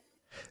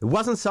It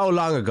wasn't so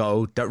long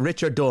ago that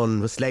Richard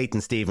Dunne was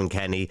slating Stephen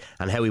Kenny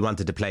and how he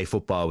wanted to play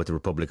football with the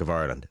Republic of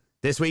Ireland.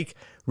 This week,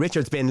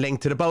 Richard's been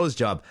linked to the Bows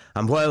job,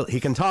 and while he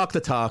can talk the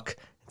talk,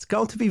 it's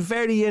going to be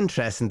very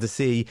interesting to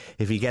see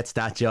if he gets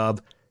that job.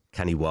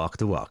 Can he walk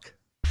the walk?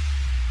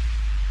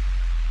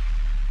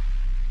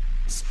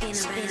 The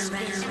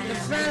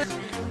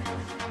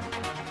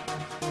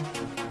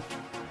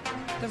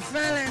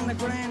fella in the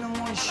green and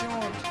white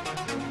short.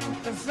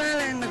 The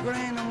fella in the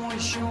green and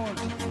white short.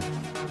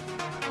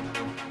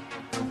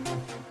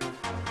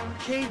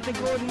 Keep the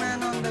good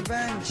man on the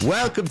bench.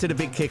 Welcome to the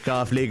Big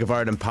Kick-Off League of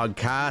Ireland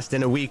podcast.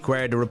 In a week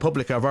where the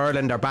Republic of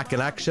Ireland are back in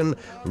action,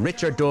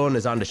 Richard Dunne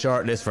is on the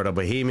shortlist for the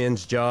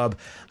Bohemians job,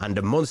 and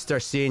the Munster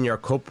Senior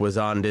Cup was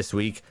on this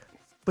week.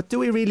 But do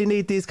we really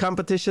need these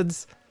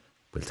competitions?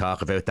 We'll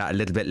talk about that a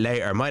little bit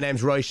later. My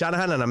name's Roy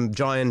Shanahan and I'm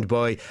joined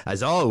by,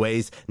 as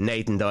always,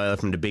 Nathan Doyle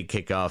from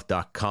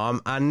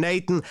thebigkickoff.com. And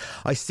Nathan,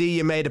 I see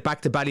you made it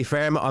back to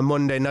Ballyfermot on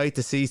Monday night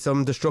to see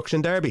some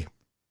Destruction Derby.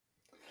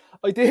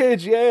 I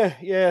did, yeah.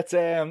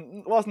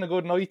 It wasn't a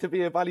good night to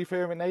be a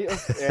Ballyfermot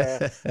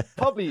native.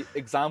 Probably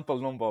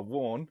example number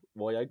one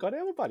why I got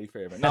out of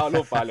Ballyfermot. No, I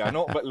love Bally. I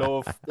know, but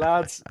love.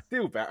 Lads,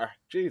 do better.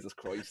 Jesus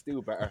Christ,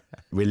 do better.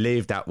 We'll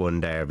leave that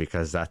one there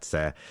because that's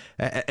an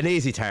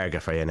easy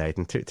target for you,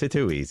 Nathan.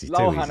 Too easy.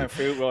 Low-hanging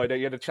fruit, right?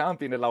 You're the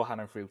champion of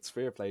low-hanging fruits.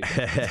 Fair play.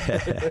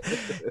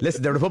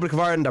 Listen, the Republic of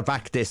Ireland are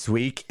back this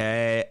week.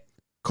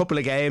 Couple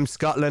of games,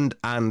 Scotland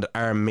and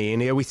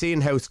Armenia. We've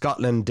seen how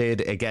Scotland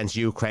did against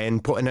Ukraine,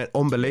 putting an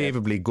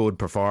unbelievably good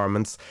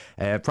performance.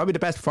 Probably the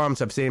best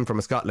performance I've seen from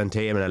a Scotland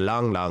team in a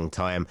long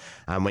time.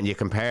 And when you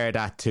compare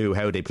that to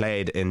how they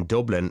played in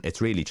Dublin, it's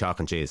really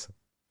chalk and cheese.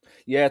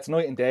 Yeah, it's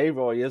night and day,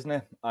 Roy, isn't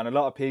it? And a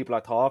lot of people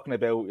are talking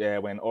about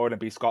when Ireland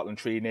beat Scotland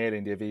 3-0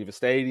 in the Aviva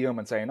Stadium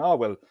and saying, oh,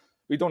 well,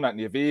 we've done that in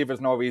the Aviva. There's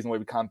no reason why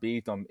we can't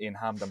beat them in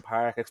Hampden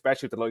Park,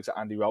 especially with the likes of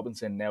Andy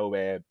Robinson now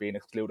being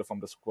excluded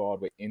from the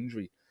squad with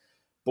injury.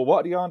 But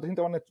what are they on? I think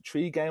they're on a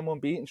 3-game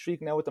unbeaten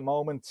streak now at the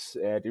moment.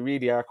 They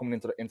really are coming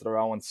into their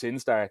own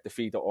since their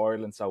defeat to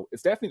Ireland. So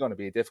it's definitely going to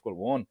be a difficult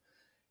one.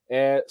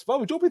 So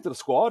we jump into the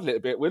squad a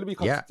little bit, will we?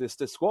 Because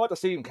the squad that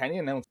Stephen Kenny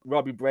announced,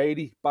 Robbie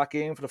Brady back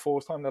in for the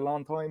first time in a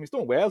long time. He's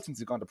done well since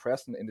he's gone to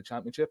Preston in the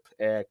Championship.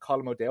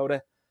 Colin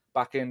O'Dowda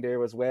back in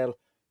there as well.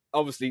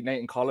 Obviously,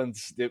 Nathan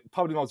Collins,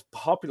 probably the most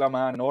popular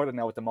man in Ireland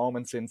now at the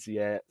moment since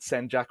he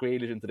sent Jack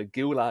Grealish into the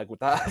gulag with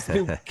that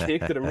absolute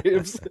kick to the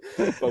ribs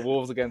for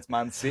Wolves against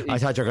Man City. I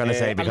thought you were going to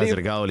say because of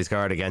the goal he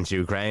scored against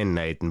Ukraine,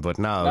 Nathan, but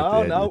no.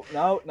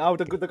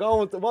 The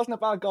goal, it wasn't a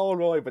bad goal,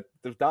 Roy, but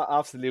that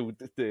absolute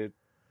the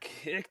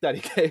kick that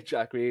he gave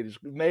Jack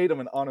Grealish made him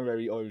an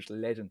honorary Irish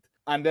legend.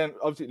 And then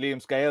obviously Liam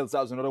Scales,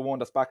 that was another one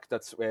that's back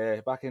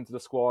into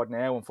the squad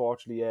now.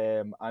 Unfortunately,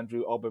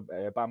 Andrew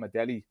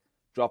Bamadelli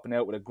dropping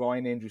out with a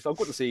groin injury. So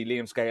good to see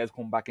Liam Scales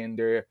come back in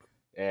there.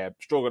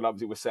 Struggled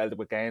obviously with Celtic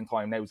with game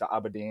time. Now he's at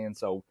Aberdeen.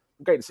 So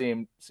great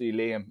to see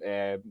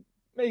Liam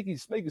make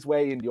his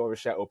way in the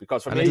Irish setup,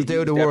 because for me, it'll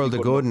do the world a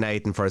good,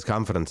 Nathan, for his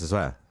confidence as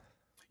well.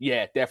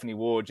 Yeah, definitely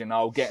would,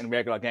 getting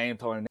regular game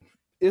time.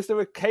 Is there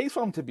a case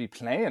for him to be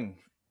playing?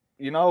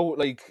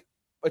 I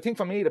think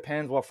for me it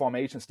depends what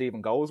formation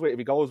Stephen goes with. If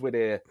he goes with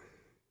a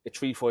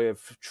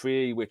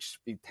 3-5-3, which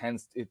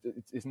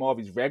it's more of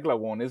his regular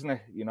one, isn't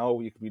it? You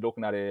could be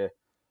looking at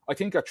I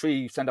think our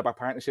 3 centre-back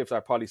partnerships are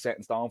probably set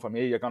in stone for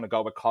me. You're going to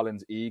go with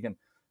Collins, Egan.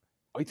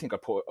 I think I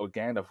put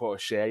a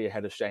Shea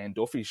ahead of Shane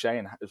Duffy.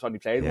 Shane has only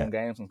played one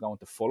game since going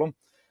to Fulham.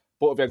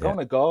 But if you're going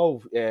to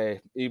go,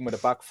 even with a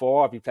back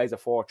 4, if he plays a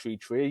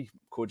 4-3-3,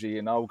 could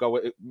you, go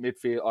with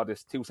midfield or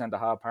there's 2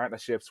 centre-half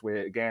partnerships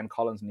with, again,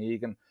 Collins and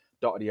Egan,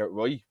 Doherty at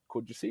right?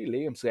 Could you see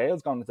Liam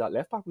Scales going into that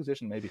left-back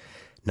position, maybe?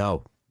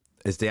 No.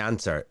 Is the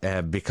answer,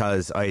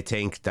 because I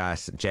think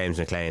that James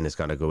McLean is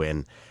going to go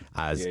in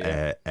as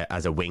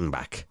a wing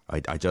back. I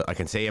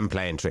can see him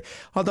playing 3.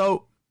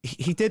 Although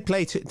he did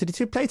play 2. Did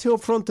he play 2 up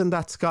front in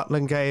that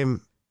Scotland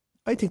game?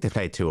 I think they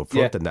played 2 up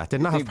front in that.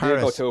 Did not have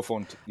Paris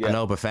and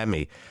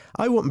Obafemi.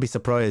 I wouldn't be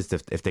surprised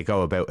if they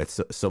go about it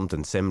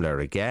something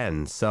similar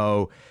again.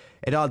 So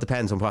it all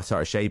depends on what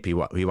sort of shape he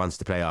wants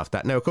to play off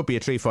that. Now it could be a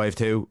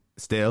 3-5-2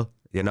 still.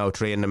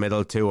 3 in the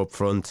middle, 2 up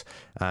front,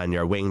 and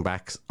your wing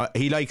backs.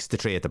 He likes the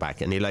 3 at the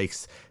back, and he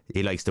likes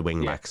the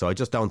wing back. So I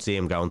just don't see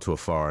him going to a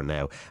 4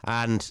 now.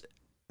 And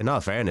in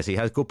all fairness, he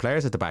has good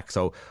players at the back.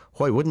 So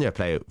why wouldn't you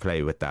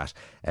play with that?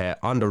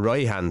 On the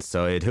right hand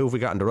side, who have we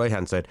got on the right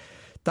hand side?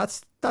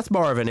 That's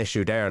more of an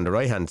issue there on the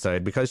right hand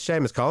side, because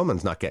Seamus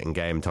Coleman's not getting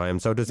game time.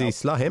 So does he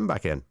slot him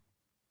back in?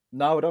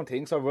 No, I don't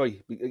think so,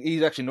 Roy.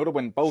 He's actually another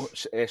one.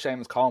 Both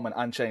Seamus Coleman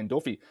and Shane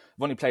Duffy have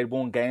only played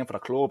 1 game for the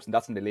clubs, and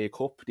that's in the League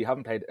Cup. They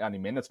haven't played any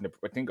minutes.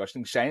 I think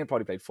Shane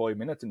probably played 5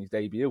 minutes in his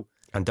debut.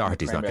 And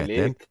Doherty's not getting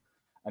in.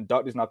 And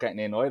Doherty's not getting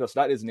in either. So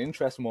that is an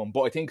interesting one.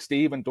 But I think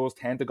Stephen does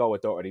tend to go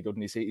with Doherty,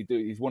 doesn't he?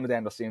 He's one of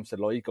them that seems to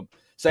like him.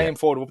 Same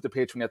further up the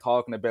pitch when you're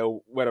talking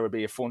about whether it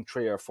be a front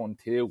 3 or a front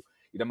 2.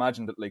 You'd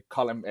imagine that like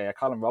Colin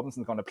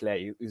Robinson's going to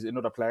play. He's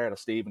another player that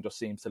Stephen just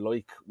seems to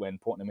like when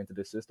putting him into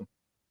this system.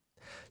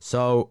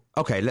 So,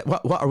 okay,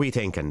 what are we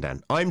thinking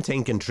then? I'm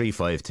thinking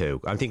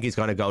 3-5-2. I think he's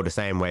going to go the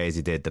same way as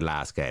he did the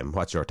last game.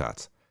 What's your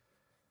thoughts?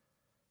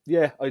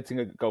 Yeah, I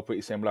think it'd go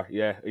pretty similar.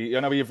 Yeah, you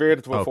know, he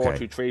veered to a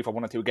 4-2-3 for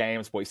 1 or 2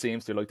 games, but he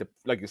seems to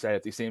like you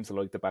said, he seems to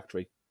like the back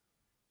three.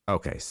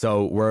 Okay,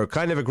 so we're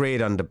kind of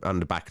agreed on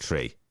the back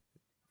three.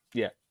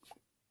 Yeah.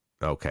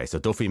 Okay, so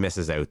Duffy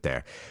misses out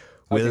there.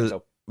 I think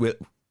so.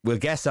 We'll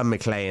guess on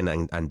McLean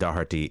and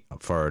Doherty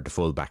for the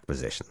full back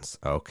positions.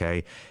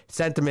 Okay,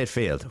 centre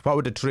midfield. What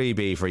would the 3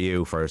 be for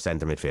you for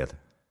centre midfield?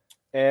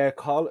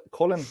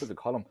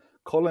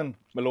 Cullen,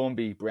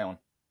 Malone, Brown.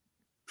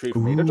 3 for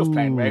me. They're just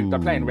playing. They're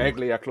playing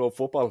regularly at club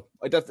football.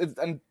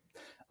 And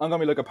I'm gonna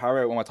be like a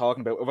parrot when we're talking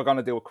about if we're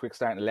gonna do a quick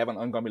starting 11.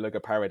 I'm gonna be like a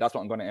parrot. That's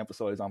what I'm gonna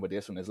emphasise on with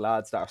this one: is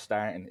lads that are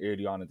starting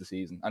early on in the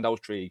season, and those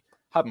 3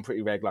 have been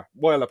pretty regular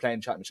while they're playing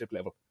championship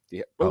level.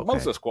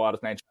 Most of the squad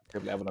is playing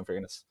championship level, in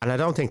fairness. And I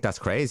don't think that's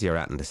crazy,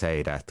 you're to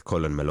say that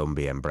Cullen,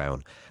 Malumbi and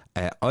Brown.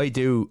 I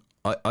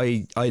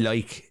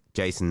like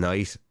Jason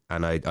Knight,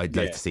 and I'd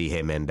like to see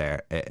him in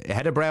there.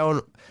 Ahead of Brown,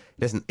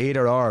 listen,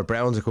 either or.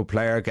 Brown's a good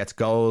player, gets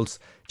goals.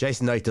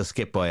 Jason Knight does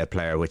skip by a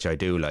player, which I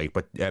do like,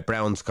 but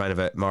Brown's kind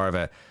of more of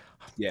a...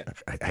 Yeah,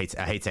 I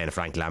hate saying a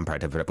Frank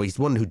Lampard, but he's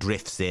one who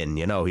drifts in.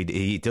 You know,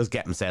 he does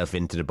get himself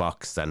into the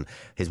box, and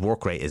his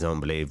work rate is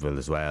unbelievable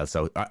as well.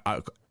 So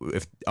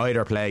if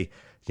either play,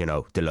 you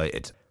know,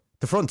 delighted.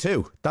 The front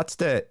two, that's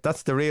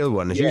the real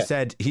one. As you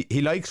said,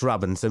 he likes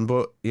Robinson,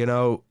 but you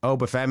know,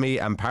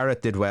 Obafemi and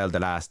Parrott did well the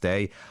last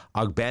day.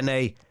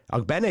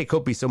 Ogbene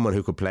could be someone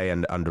who could play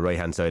on the right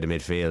hand side of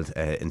midfield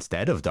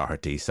instead of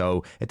Doherty.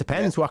 So it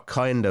depends what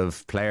kind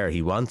of player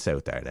he wants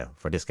out there now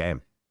for this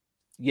game.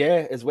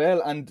 Yeah, as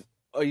well, and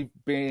I've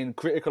been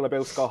critical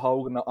about Scott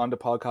Hogan on the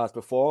podcast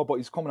before, but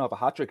he's coming off a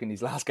hat-trick in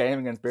his last game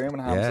against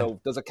Birmingham,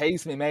 so there's a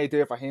case to be made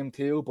there for him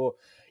too. But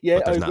yeah,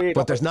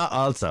 but there's not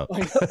also.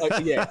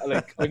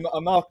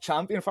 I'm not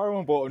champion for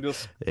him, but I'm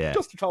just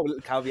to throw a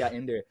little caveat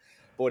in there.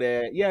 But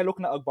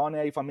looking at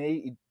Ogbonne, for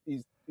me,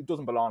 he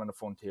doesn't belong in the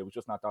front two. He's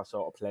just not that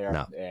sort of player.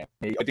 No.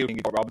 I do think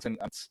he's got Robinson,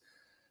 and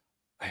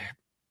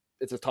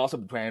it's a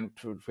toss-up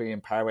between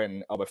Parrott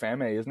and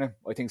Obafemi, isn't it?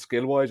 I think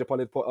skill-wise, you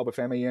probably put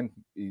Obafemi in.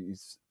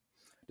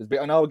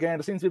 I know, again,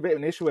 there seems to be a bit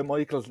of an issue with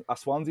Michael at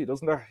Swansea,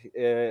 doesn't there?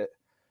 It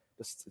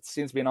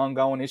seems to be an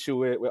ongoing issue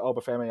with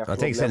Obafemi. I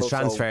think since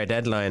transfer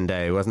deadline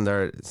day, wasn't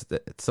there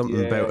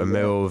something about a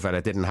move and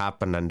it didn't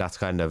happen, and that's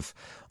kind of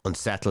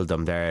unsettled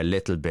them there a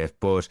little bit.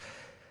 But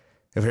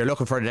if you're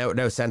looking for an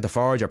out-and-out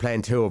centre-forward, you're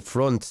playing 2 up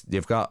front.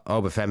 You've got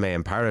Obafemi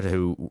and Parrott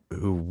who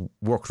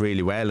worked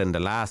really well in the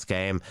last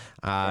game,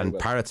 and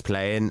Parrott's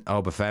playing.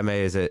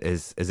 Obafemi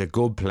is a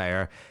good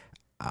player.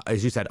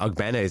 As you said,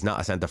 Ogbene is not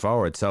a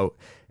centre-forward, so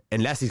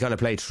unless he's going to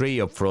play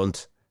 3 up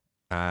front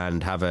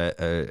and have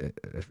a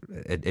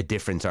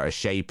different sort of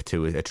shape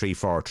to a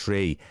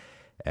 3-4-3.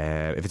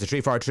 If it's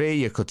a 3-4-3,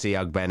 you could see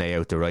Ogbene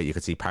out the right, you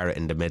could see Parrott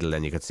in the middle,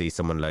 and you could see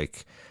someone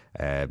like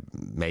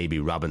maybe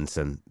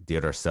Robinson the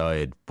other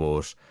side.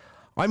 But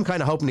I'm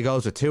kind of hoping he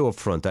goes with 2 up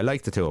front. I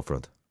like the 2 up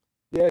front.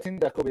 Yeah, I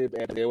think that could be a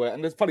better deal.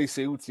 And this probably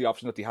suits the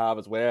option that they have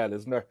as well,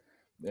 isn't there?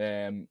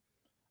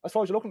 I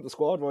suppose you're looking at the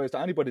squad, right? Is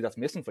there anybody that's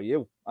missing for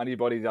you?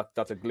 Anybody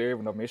that's a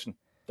glaring omission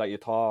that you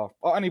thought,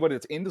 or anybody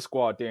that's in the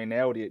squad there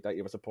now that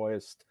you were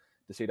surprised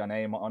to see their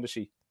name on the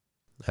sheet?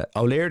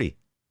 O'Leary.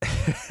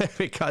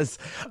 Because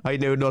I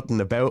knew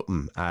nothing about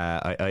him.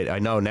 I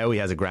know now he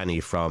has a granny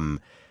from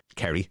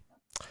Kerry,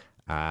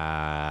 or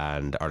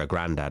a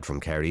granddad from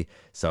Kerry,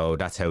 so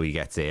that's how he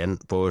gets in.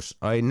 But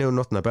I knew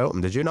nothing about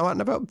him. Did you know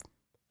anything about him?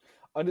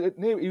 I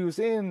knew he was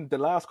in the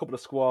last couple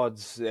of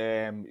squads.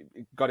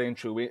 Got in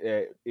through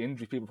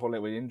injuries. People pulling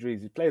out with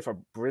injuries. He played for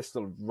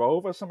Bristol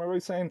Rovers. Am I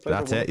right saying?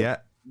 That's it. Yeah.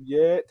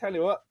 Yeah. Tell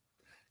you what,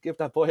 give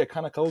that boy a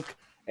can of Coke.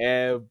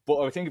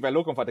 But I think if you're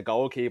looking for the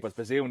goalkeepers,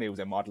 presumably he was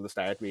a model to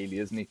start, really,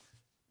 isn't he?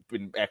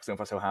 Been excellent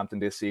for Southampton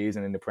this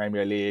season in the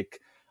Premier League.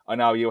 I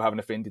know you have an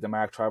affinity to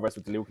Mark Travers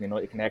with the Luton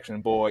United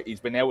connection, but he's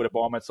been out with the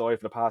Bournemouth side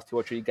for the past 2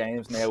 or 3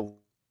 games now.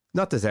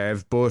 Not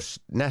deserved, but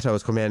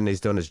Neto's come in and he's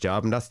done his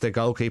job, and that's the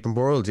goalkeeping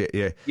world.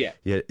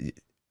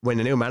 When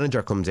a new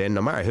manager comes in,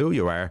 no matter who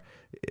you are,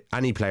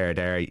 any player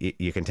there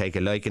you can take a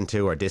liking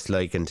to or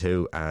disliking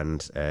to,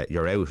 and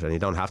you're out, and you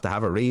don't have to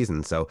have a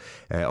reason. So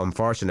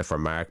unfortunate for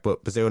Mark,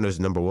 but Bazuna's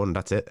number 1.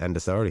 That's it. End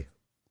of story.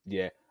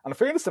 Yeah, and in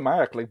fairness to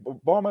Mark, like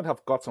Bournemouth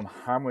have got some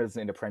hammers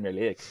in the Premier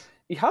League.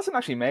 He hasn't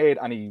actually made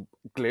any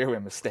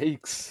glaring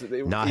mistakes.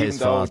 Not his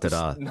fault at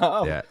all.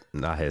 No. Yeah,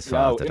 not his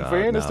fault at all. In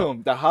fairness to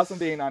him, there hasn't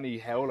been any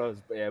howlers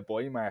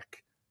by Mark,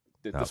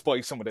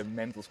 despite some of the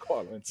mental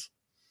squadrons.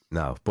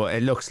 No, but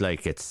it looks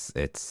like it's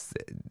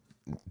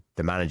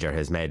the manager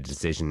has made a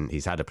decision.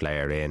 He's had a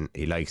player in,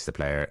 he likes the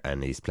player,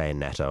 and he's playing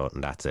Neto,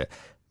 and that's it.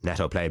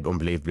 Neto played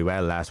unbelievably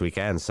well last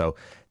weekend, so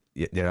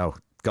you know,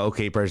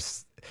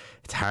 goalkeepers,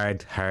 it's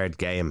hard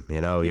game.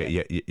 You know,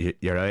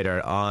 you're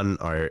either on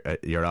or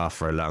you're off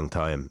for a long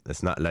time.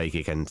 It's not like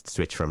you can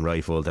switch from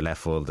right full to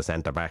left full to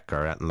centre back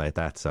or anything like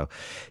that. So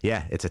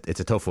yeah, it's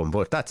a tough one.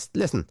 But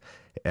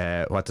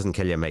what doesn't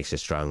kill you makes you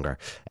stronger.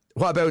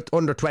 What about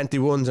under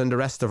 21s and the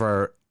rest of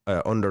our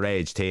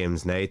underage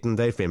teams, Nathan.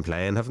 They've been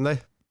playing, haven't they?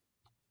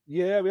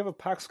 Yeah, we have a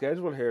packed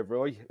schedule here,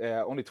 Roy.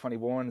 Only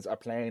 21s are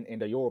playing in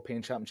the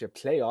European Championship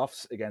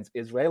playoffs against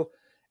Israel.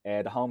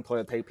 The home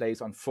title take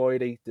place on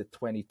Friday the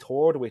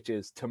 23rd, which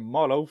is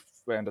tomorrow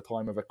around the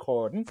time of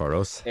recording. For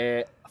us.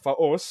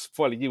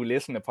 For you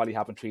listening, it probably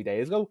happened 3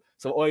 days ago.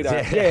 So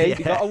either, you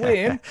got a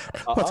win.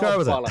 What score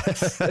was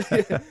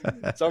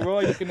it? So,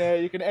 Roy, you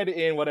can edit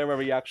in whatever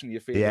reaction you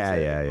feel.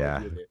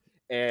 Yeah.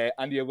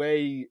 And the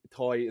away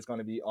tie is going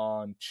to be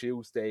on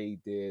Tuesday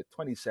the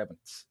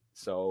 27th.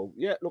 So,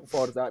 yeah, looking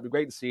forward to that. It'd be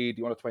great to see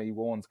the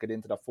under-21s get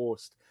into the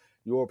first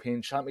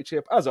European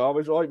Championship. As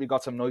always, right, we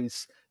got some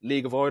nice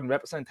League of Ireland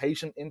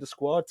representation in the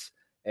squad.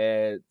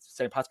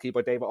 St. Pat's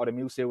keeper David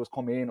Odemusu has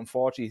come in.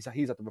 Unfortunately,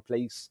 he's had to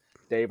replace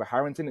David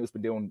Harrington, who's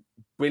been doing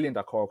brilliant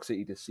at Cork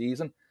City this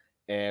season.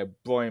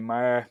 Brian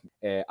Maher,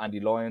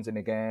 Andy Lyons in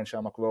again,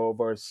 Shamrock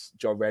Rovers,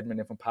 Joe Redmond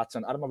in from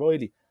Patson. Adam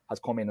O'Reilly has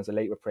come in as a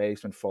late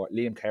replacement for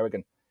Liam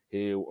Kerrigan,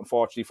 who,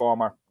 unfortunately,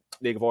 former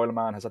League of Ireland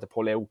man, has had to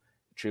pull out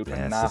due to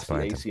a nasty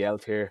ACL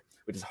tear,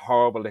 which is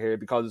horrible to hear,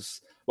 because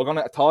we're going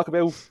to talk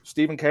about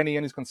Stephen Kenny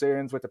and his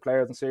concerns with the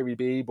players in Serie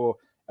B, but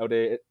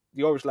the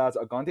Irish lads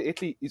that have gone to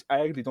Italy, he's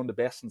arguably done the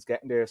best since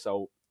getting there,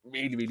 so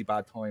really, really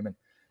bad timing.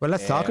 Well,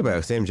 let's talk about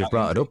it. Seems you've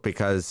brought it up,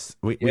 because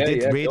we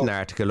did read an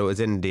article. It was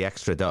in the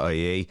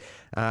extra.ie,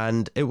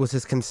 and it was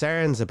his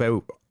concerns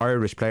about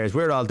Irish players.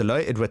 We're all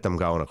delighted with them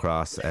going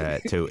across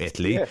to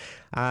Italy.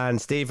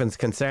 And Stephen's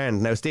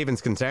concern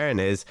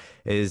is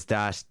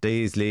that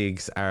these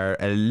leagues are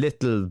a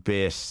little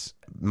bit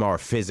more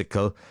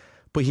physical.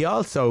 But he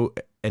also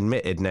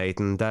admitted,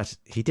 Nathan, that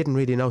he didn't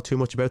really know too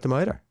much about them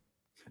either.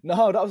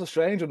 No, that was a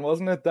strange one,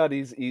 wasn't it? That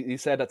he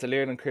said that's a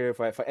learning curve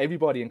for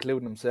everybody,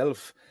 including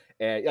himself.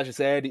 As you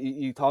said,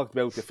 he talked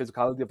about the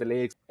physicality of the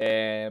leagues.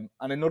 And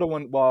another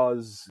one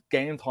was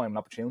game time and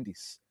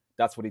opportunities.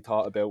 That's what he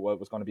thought about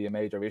what was going to be a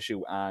major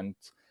issue. And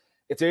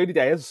it's early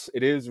days.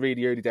 It is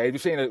really early days.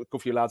 We've seen a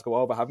good few lads go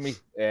over, haven't we?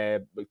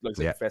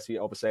 Fessi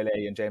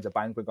Obasele and James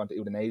Abankwah gone to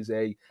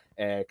Udinese.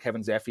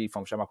 Kevin Zeffi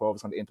from Shamrock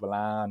Rovers gone to Inter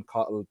Milan.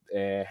 Cottle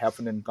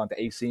Heffernan gone to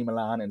AC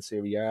Milan in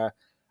Serie A.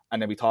 And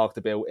then we talked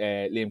about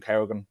Liam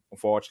Kerrigan.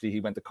 Unfortunately,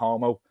 he went to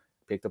Como,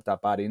 picked up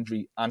that bad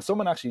injury. And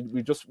someone actually,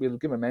 we'll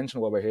give him a mention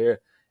while we're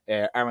here.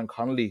 Aaron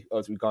Connolly,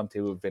 as we've gone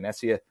to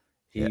Venezia,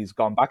 he's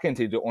gone back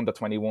into the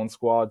under-21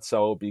 squad. So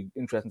it'll be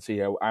interesting to see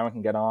how Aaron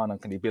can get on, and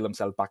can he build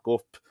himself back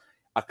up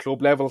at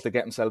club level to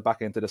get himself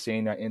back into the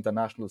senior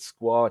international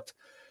squad.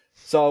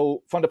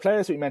 So from the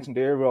players we mentioned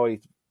there, Roy,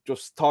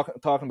 just talking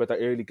about the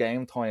early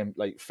game time,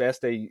 like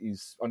Feste,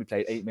 he's only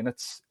played 8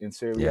 minutes in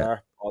Serie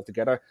A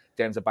altogether.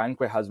 James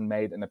Abankwah hasn't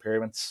made an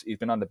appearance. He's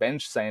been on the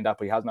bench saying that,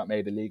 but he has not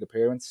made a league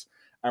appearance.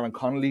 Aaron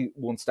Connolly,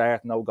 1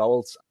 start, no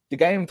goals. The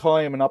game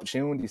time and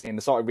opportunities in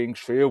the sort of rings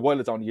through, while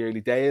it's on the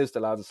early days, the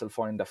lads are still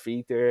finding their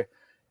feet there.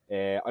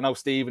 I know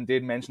Stephen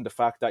did mention the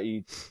fact that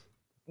he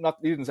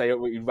didn't say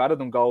he'd rather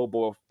them go,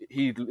 but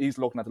he's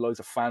looking at the likes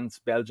of France,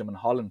 Belgium and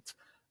Holland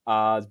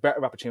as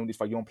better opportunities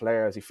for young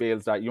players. He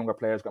feels that younger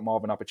players get more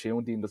of an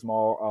opportunity, and there's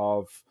more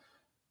of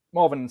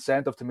an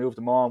incentive to move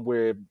them on.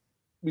 Where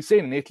we've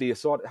seen in Italy, it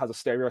sort of has a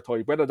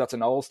stereotype, whether that's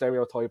an old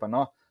stereotype or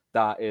not,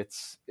 that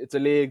it's a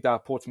league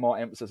that puts more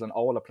emphasis on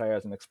older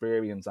players and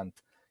experience, and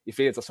he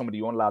feels that some of the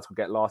young lads could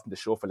get lost in the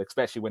shuffle,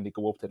 especially when they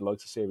go up to the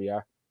likes of Serie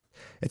A.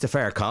 It's a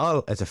fair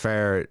call. It's a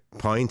fair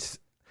point.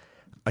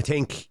 I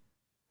think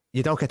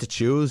you don't get to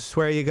choose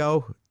where you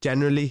go,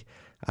 generally,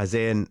 as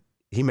in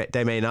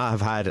they may not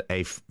have had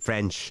a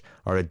French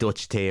or a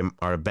Dutch team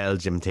or a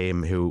Belgium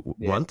team who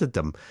wanted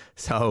them.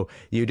 So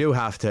you do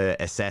have to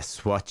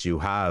assess what you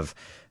have.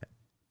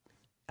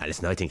 And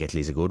listen, I think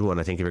Italy's a good one.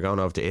 I think if you're going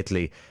over to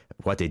Italy,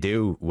 what they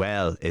do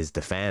well is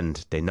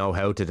defend. They know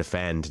how to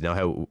defend, know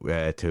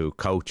how to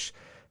coach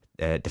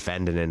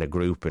defending in a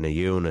group, in a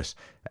unit,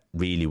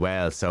 really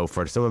well. So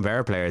for some of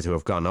our players who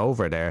have gone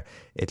over there,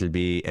 it'll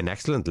be an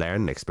excellent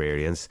learning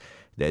experience.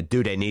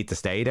 Do they need to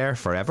stay there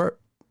forever?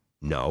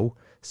 No.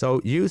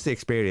 So use the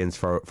experience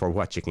for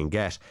what you can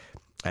get.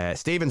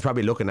 Stephen's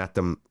probably looking at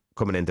them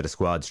coming into the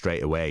squad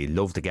straight away.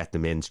 Love to get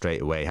them in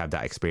straight away, have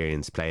that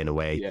experience playing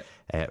away.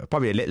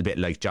 Probably a little bit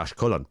like Josh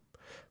Cullen.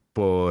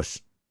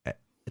 But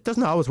it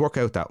doesn't always work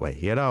out that way,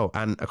 you know.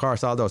 And of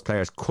course, all those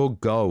players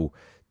could go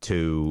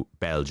to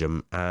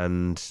Belgium,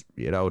 and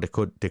you know they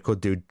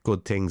could do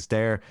good things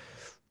there.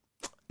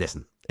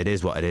 Listen, it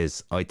is what it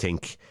is. I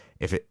think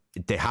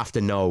they have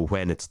to know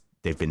when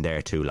they've been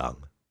there too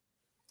long.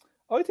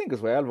 I think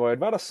as well, Roy, I'd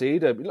rather see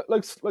them.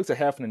 Like the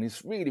Heffernan,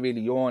 he's really,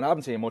 really young. I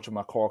haven't seen much of him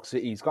at Cork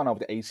City. He's gone over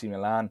to AC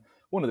Milan,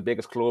 one of the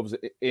biggest clubs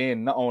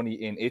not only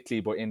in Italy,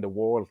 but in the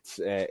world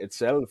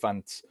itself.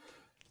 And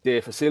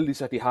the facilities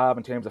that they have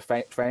in terms of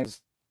training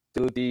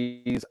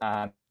facilities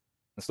and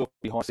stuff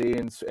behind the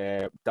scenes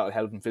that'll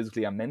help him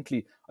physically and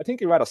mentally. I think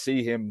you'd rather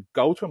see him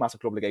go to a massive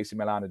club like AC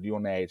Milan at a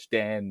young age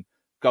than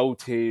go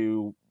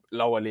to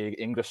lower league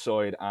English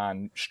side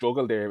and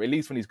struggle there. At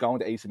least when he's going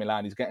to AC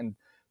Milan, he's getting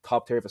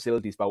top tier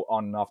facilities both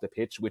on and off the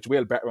pitch, which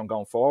will better him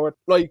going forward.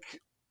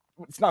 Like,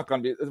 it's not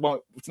going to be.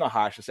 Well, it's not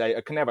harsh to say.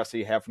 I can never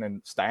see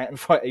Heffernan starting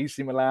for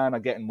AC Milan or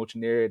getting much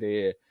near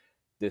the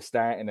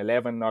starting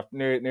 11 or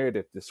near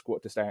the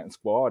starting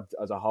squad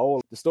as a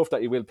whole. The stuff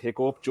that he will pick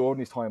up during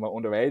his time at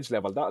underage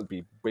level, that'll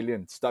be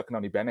brilliant. That can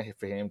only benefit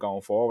for him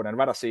going forward. And I'd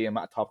rather see him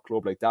at a top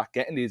club like that,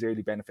 getting these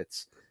early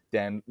benefits,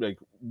 than like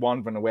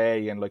wandering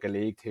away in like a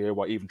league tier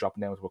or even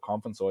dropping down to a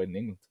conference side in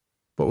England.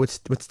 But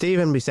would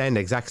Stephen be saying the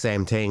exact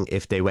same thing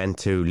if they went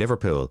to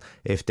Liverpool,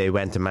 if they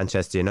went to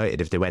Manchester United,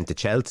 if they went to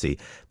Chelsea?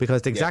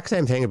 Because the exact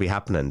same thing would be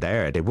happening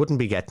there. They wouldn't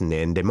be getting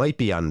in. They might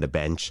be on the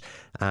bench,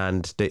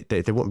 and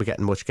they wouldn't be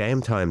getting much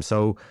game time.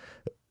 So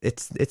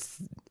it's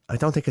I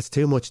don't think it's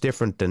too much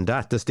different than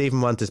that. Does Stephen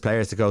want his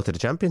players to go to the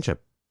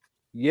Championship?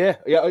 Yeah.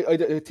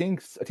 I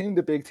think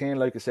the big thing,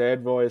 like I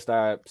said, Roy, is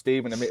that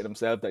Stephen admitted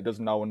himself that he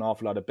doesn't know an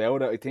awful lot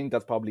about it. I think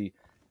that's probably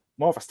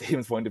more from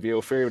Stephen's point of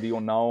view, fear of the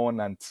unknown,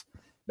 and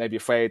maybe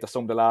afraid that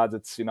some of the lads,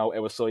 it's, you know,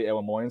 our sight,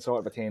 our mind sort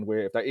of a thing,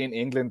 where if they're in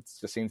England,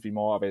 there seems to be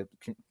more of a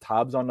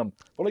tabs on them.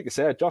 But like I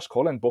said, Josh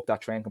Cullen booked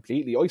that train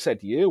completely. I said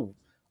to you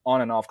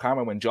on and off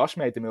camera when Josh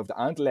made the move to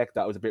Anderlecht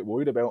that I was a bit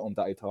worried about him,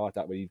 that I thought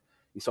that he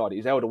saw that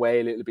he's out of the way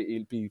a little bit,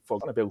 he'll be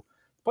forgotten about.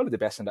 Probably the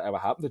best thing that ever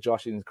happened to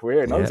Josh in his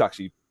career. And I was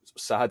actually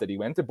sad that he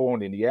went to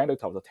Burnley in the end. I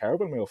thought it was a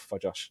terrible move for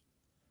Josh.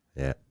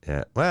 Yeah.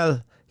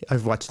 Well,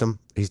 I've watched him.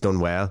 He's done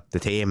well. The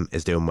team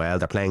is doing well.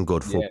 They're playing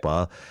good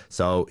football. Yeah.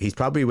 So he's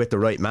probably with the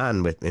right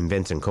man in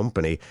Vincent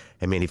Kompany.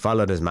 I mean, he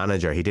followed his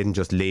manager. He didn't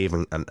just leave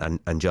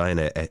and join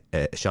a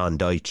Sean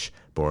Dyche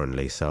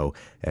Burnley. So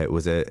it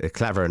was a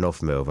clever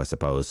enough move, I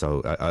suppose.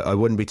 So I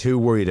wouldn't be too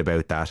worried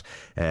about that.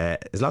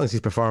 As long as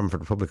he's performing for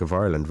the Republic of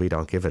Ireland, we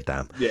don't give a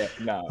damn. Yeah,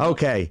 no.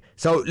 Okay,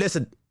 so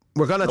listen,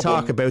 we're going to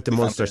talk about the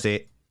Munster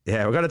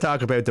Yeah, we're going to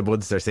talk about the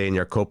Munster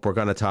Senior Cup. We're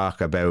going to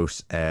talk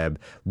about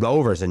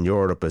Rovers in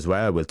Europe as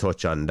well. We'll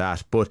touch on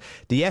that. But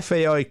the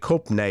FAI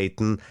Cup,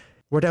 Nathan,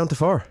 we're down to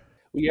 4.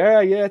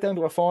 Yeah, down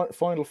to our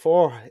final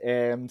 4.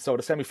 So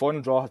the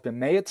semi-final draw has been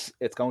made.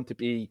 It's going to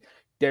be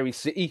Derry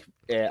City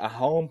at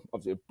home.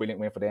 Obviously, a brilliant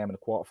win for them in the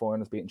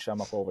quarterfinals, beating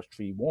Shamrock Rovers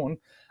 3-1.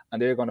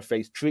 And they're going to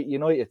face Treaty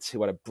United,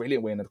 who had a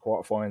brilliant win in the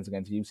quarterfinals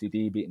against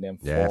UCD, beating them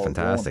 4-1. Yeah,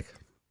 fantastic.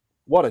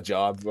 What a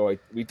job, Roy.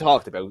 We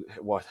talked about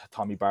what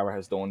Tommy Barra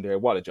has done there.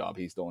 What a job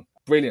he's done.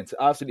 Brilliant.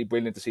 Absolutely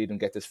brilliant to see them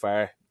get this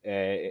far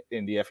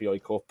in the FAI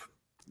Cup.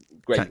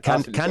 Great.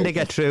 Can they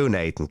get through,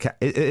 Nathan?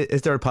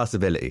 Is there a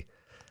possibility?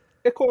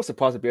 Of course, a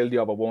possibility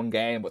of a one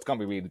game, but it's going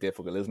to be really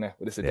difficult, isn't it?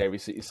 With this Derry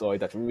City side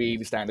that's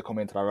really starting to come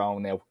into their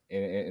own now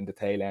in the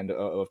tail end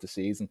of the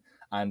season.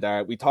 And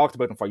we talked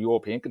about them for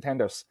European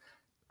contenders.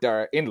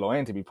 They're in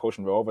line to be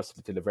pushing Rovers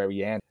to the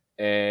very end.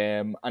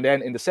 And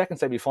then in the second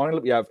semi-final,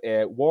 we have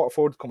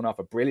Waterford coming off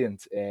a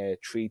brilliant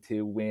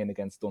 3-2 win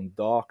against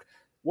Dundalk.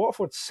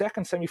 Waterford's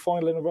second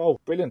semi-final in a row.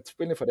 Brilliant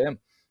for them.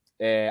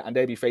 And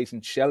they'll be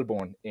facing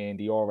Shelbourne in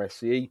the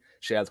RSC.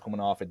 Shell's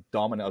coming off a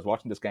dominant, I was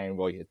watching this game,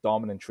 right, a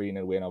dominant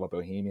 3-0 win over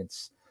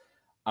Bohemians.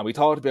 And we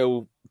talked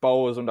about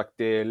Bows under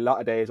the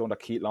latter days under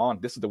Keith Lawn.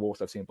 This is the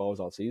worst I've seen Bows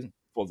all season.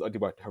 They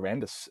were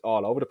horrendous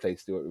all over the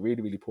place. They were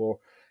really, really poor.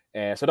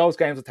 So those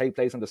games will take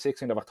place on the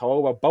 16th of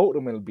October. Both of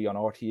them will be on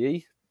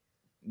RTE.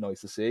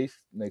 Nice to see.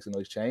 Makes a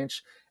nice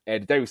change. The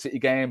Derry City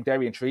game,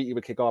 Derry and Treaty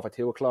will kick off at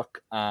 2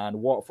 o'clock,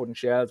 and Waterford and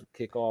Shells will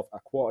kick off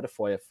at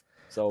 4:45.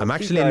 So I'm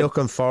actually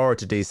looking forward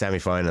to these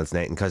semi-finals,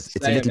 Nathan, because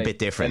it's a little bit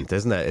different,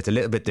 isn't it? It's a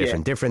little bit different.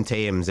 Yeah. Different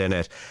teams in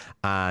it,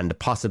 and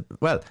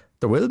well,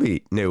 there will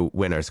be new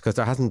winners because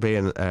there hasn't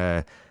been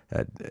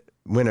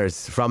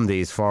winners from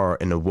these 4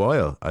 in a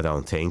while, I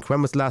don't think.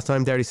 When was the last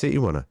time Derry City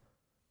won it?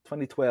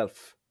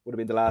 2012. Would have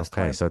been the last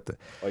time. So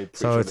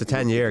it's a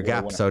 10-year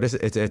gap. So it's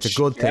a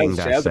good thing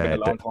that Shell's been a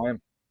long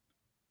time.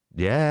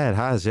 Yeah, it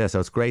has. Yeah, so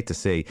it's great to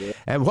see.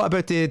 And what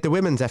about the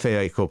women's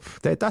FAI Cup?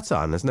 That's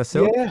on, isn't it?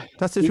 So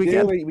that's this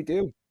weekend. We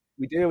do.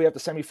 We have the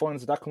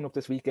semi-finals of that coming up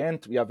this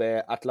weekend. We have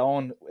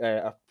Athlone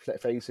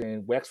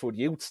facing Wexford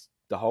Youths,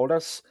 the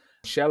holders.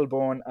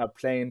 Shelbourne are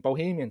playing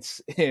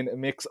Bohemians in a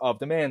mix of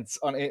the men's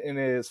in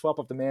a swap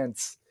of the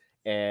men's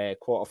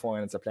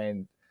quarterfinals. They're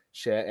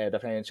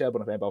playing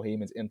Shelbourne, playing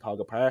Bohemians in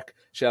Togga Park.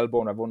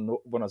 Shelbourne have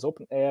won us up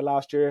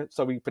last year,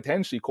 so we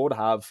potentially could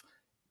have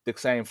the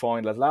same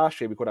final as last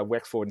year. We could have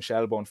Wexford and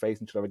Shelbourne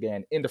facing each other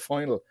again in the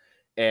final.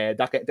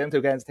 Them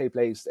 2 games take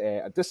place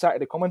this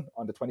Saturday coming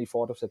on the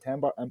 24th of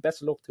September. And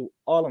best of luck to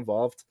all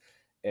involved.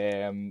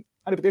 Any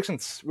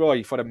predictions,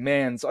 Roy, for the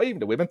men's or even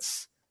the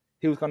women's?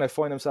 Who's going to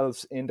find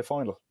themselves in the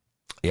final?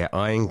 Yeah,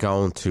 I'm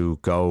going to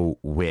go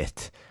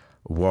with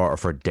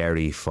Waterford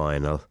Derry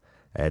final.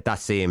 That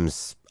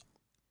seems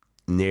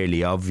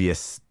nearly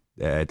obvious.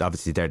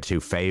 Obviously they're the 2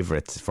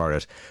 favourites for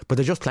it, but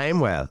they're just playing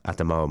well at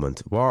the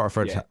moment.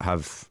 Waterford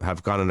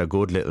have gone on a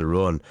good little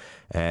run.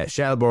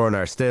 Shelbourne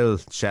are still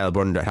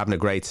Shelbourne. They're having a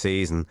great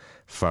season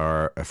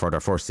for their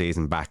first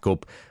season back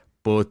up,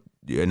 but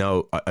you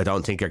know, I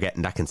don't think you're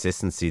getting that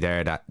consistency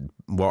there that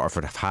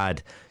Waterford have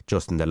had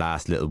just in the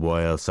last little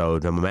while. So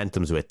the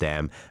momentum's with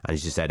them. And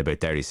as you said about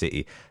Derry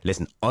City,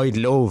 listen, I'd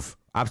love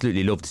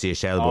Absolutely love to see a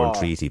Shelbourne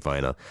treaty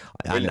final,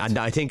 and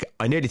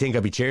I nearly think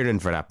I'd be cheering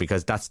for that,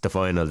 because that's the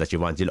final that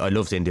you want. I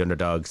love seeing the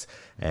underdogs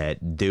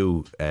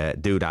do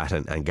that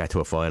and get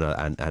to a final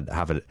and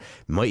have it.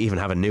 Might even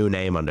have a new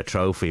name on the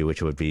trophy,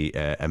 which would be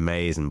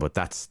amazing. But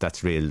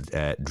that's real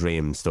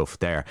dream stuff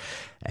there.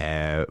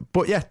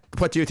 But yeah,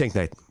 what do you think,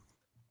 Nate?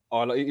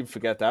 Oh, like, you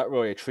forget that,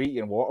 Roy. A treaty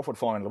and Waterford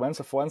final. When's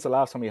the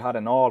last time we had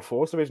an all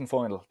Fourth Division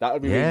final? That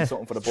would be really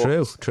something for the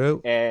books. True.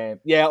 I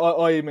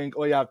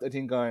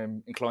think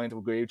I'm inclined to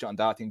agree with you on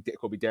that. I think it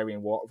could be Derry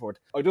and Waterford.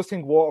 I just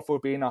think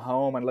Waterford being at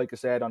home, and like I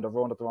said, on the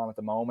run that they're on at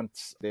the moment,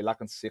 they lack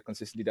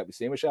consistency that we've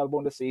seen with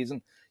Shelbourne this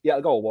season. Yeah,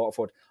 I'll go with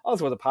Waterford.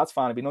 Also, as a Pats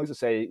fan, it'd be nice to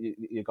say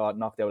you got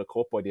knocked out of the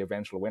cup by the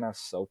eventual winners.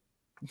 So.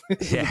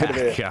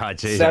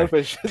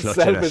 Selfish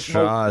clutching at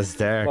straws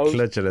there.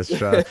 Clutching at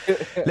straws.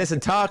 Listen,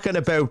 talking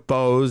about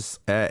Bohs,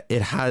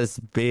 it has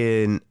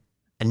been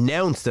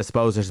announced, I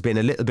suppose, there's been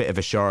a little bit of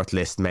a short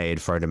list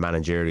made for the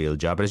managerial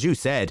job. But as you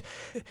said,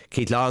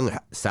 Keith Long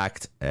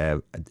sacked.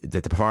 The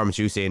performance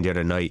you seen the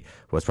other night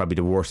was probably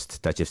the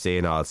worst that you've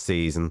seen all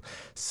season.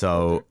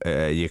 So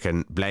you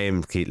can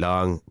blame Keith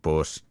Long,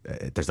 but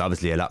there's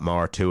obviously a lot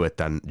more to it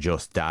than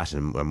just that.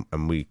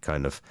 And we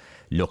kind of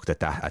looked at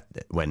that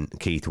when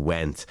Keith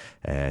went,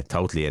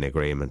 totally in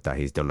agreement that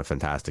he's done a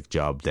fantastic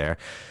job there.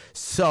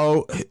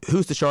 So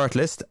who's the short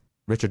list?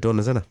 Richard Dunne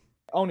is in it.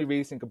 Only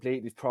recently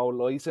completed his pro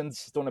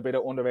licence, done a bit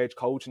of underage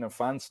coaching in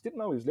France. Didn't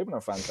know he was living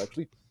in France,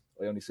 actually.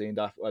 I only seen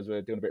that as we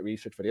were doing a bit of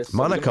research for this.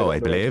 Monaco,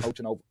 I believe.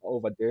 Coaching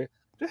over there.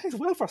 He's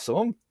well for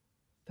some.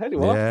 Tell you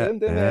what,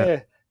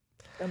 then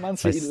Man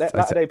City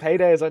Saturday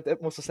paydays,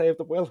 it must have saved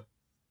up well.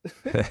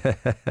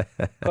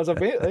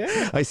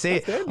 I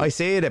see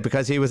it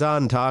because he was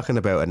on talking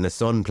about it, and his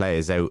son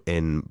plays out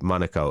in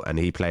Monaco and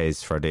he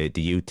plays for the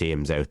youth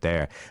teams out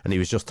there, and he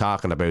was just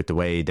talking about the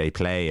way they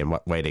play and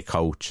what way they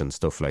coach and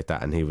stuff like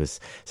that, and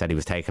said he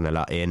was taking a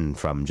lot in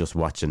from just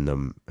watching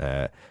them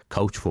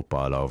coach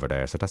football over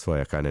there. So that's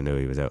why I kind of knew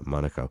he was out in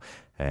Monaco.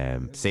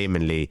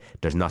 Seemingly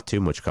there's not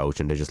too much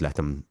coaching, they just let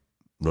them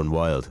run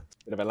wild.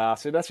 Bit of a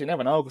last year. That's, you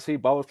never know. Because see,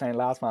 Bohs playing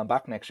last man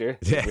back next year.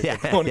 Yeah.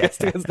 Gets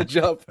the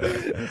job.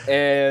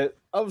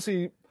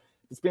 Obviously,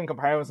 there's been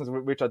comparisons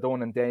with Richard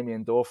Dunne and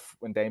Damien Duff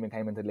when Damien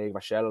came into the league for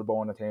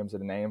Shelbourne in terms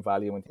of the name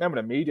value. And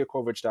remember the media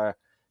coverage that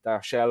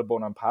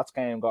Shelbourne and Pat's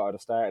game got at the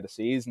start of the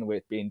season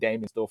with being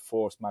Damien Duff's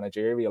first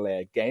managerial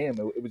game.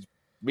 It was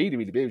really,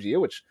 really big. It was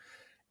huge.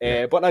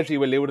 But as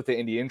you alluded to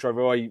in the intro,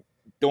 Roy,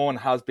 Dunne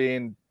has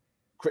been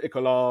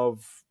critical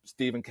of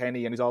Stephen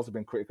Kenny, and he's also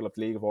been critical of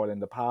the League of Ireland in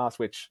the past,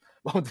 which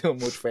won't do him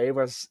much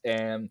favours.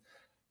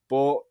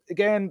 But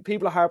again,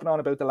 people are harping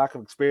on about the lack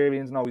of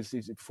experience. No,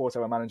 he's forced to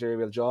have a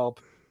managerial job.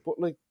 But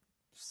like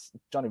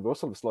Johnny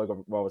Russell was like a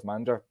Rovers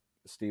manager,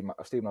 Stephen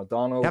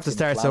O'Donnell. You have to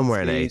start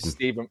somewhere,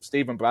 Nathan.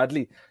 Stephen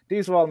Bradley.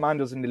 These are all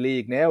managers in the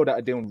league now that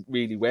are doing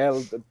really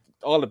well.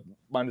 All the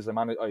managers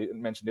I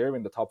mentioned there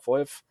in the top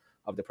 5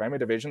 of the Premier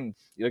Division.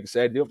 Like I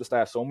said, you have to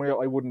start somewhere.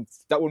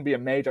 That wouldn't be a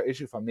major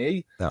issue for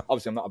me. No.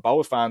 Obviously, I'm not a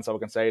Bohs fan, so I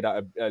can say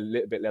that a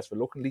little bit less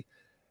reluctantly.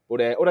 But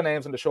other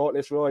names on the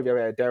shortlist, Roy, we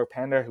have Derek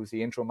Pender, who's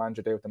the interim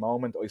manager there at the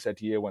moment. I said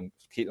to you when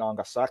Keith Long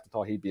got sacked, I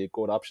thought he'd be a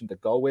good option to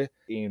go with.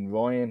 Ian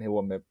Ryan, who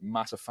I'm a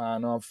massive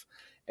fan of.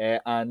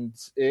 And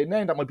a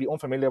name that might be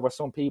unfamiliar with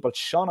some people,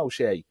 Sean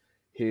O'Shea,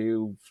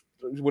 who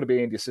would have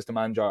been the assistant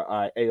manager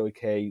at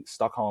AIK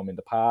Stockholm in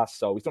the past.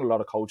 So he's done a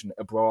lot of coaching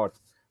abroad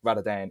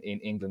rather than in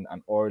England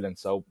and Ireland.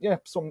 So, yeah,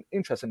 some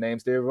interesting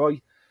names there,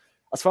 Roy.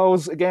 I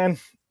suppose, again,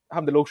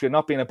 having the luxury of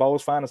not being a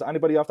Bohs fan, is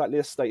anybody off that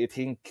list that you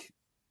think,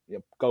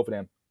 go for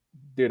them?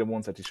 They're the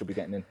ones that you should be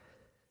getting in.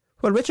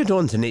 Well, Richard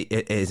Dunne to me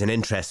is an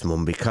interesting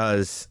one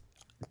because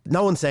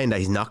no one's saying that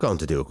he's not going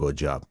to do a good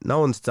job. No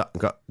one's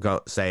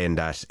saying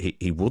that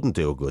he wouldn't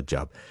do a good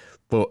job.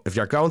 But if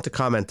you're going to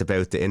comment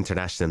about the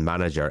international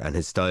manager and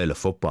his style of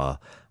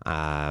football,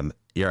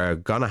 you're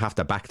going to have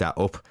to back that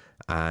up,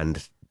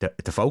 and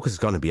the focus is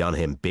going to be on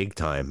him big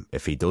time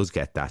if he does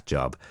get that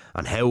job,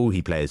 and how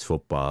he plays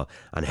football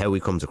and how he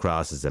comes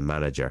across as a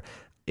manager.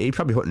 He's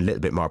probably putting a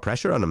little bit more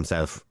pressure on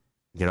himself,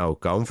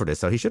 going for this.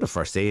 So he should have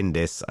foreseen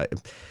this.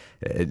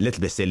 A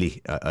little bit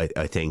silly,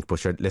 I think. But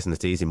sure, listen,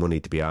 it's easy money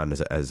to be on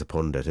as a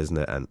pundit, isn't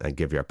it? And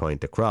give your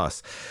point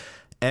across.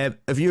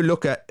 If you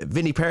look at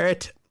Vinnie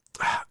Perrott,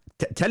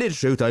 tell you the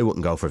truth, I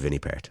wouldn't go for Vinnie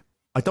Perrott.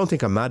 I don't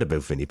think I'm mad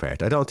about Vinnie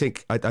Perrott. I don't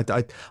think I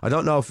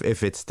don't know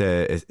if it's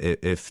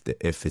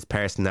if his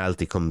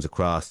personality comes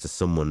across to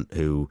someone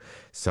who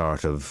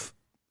sort of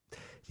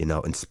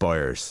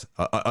inspires.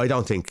 I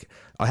don't think,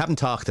 I haven't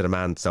talked to the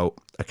man, so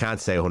I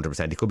can't say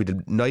 100%. He could be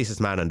the nicest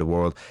man in the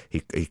world.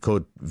 He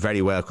could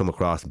very well come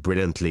across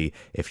brilliantly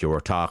if you were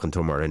talking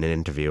to him or in an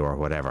interview or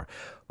whatever.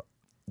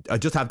 I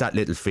just have that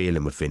little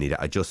feeling with Vinnie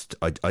that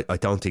I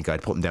don't think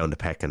I'd put him down the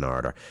pecking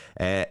order.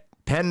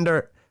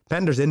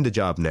 Pender's in the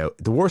job now.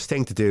 The worst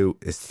thing to do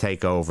is to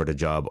take over the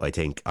job, I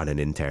think, on an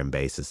interim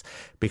basis,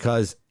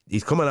 because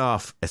he's coming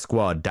off a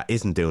squad that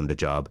isn't doing the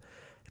job.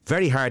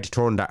 Very hard to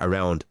turn that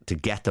around to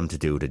get them to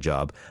do the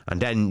job,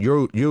 and then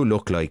you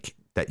look like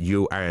that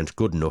you aren't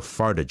good enough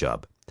for the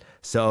job.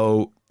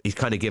 So he's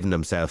kind of given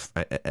himself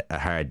a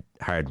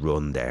hard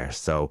run there.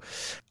 So,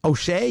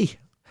 O'Shea,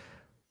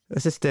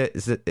 is this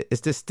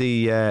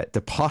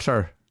the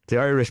Potter? The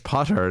Irish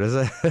Potter, is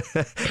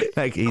it?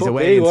 Like he's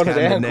away in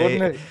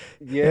Scandinavia.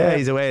 Yeah,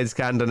 he's away in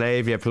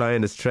Scandinavia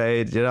plying his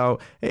trade. You know,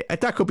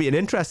 that could be an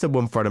interesting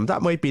one for them.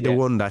 That might be the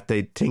one that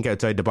they think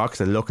outside the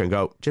box and look and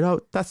go, do you know,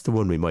 that's the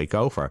one we might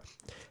go for.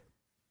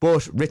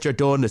 But Richard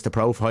Dunne is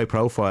the high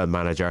profile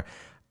manager,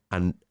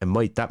 and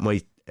that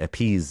might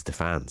appease the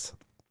fans.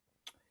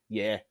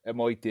 Yeah, it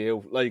might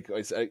do. Like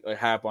I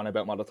harp on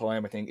about him all the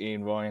time. I think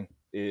Ian Ryan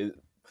is.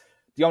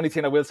 The only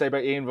thing I will say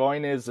about Ian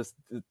Ryan is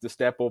the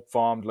step up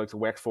from like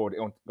Wexford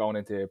going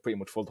into pretty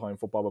much full time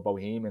football with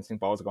Bohemians. I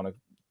think Bows are going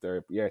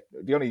to.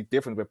 The only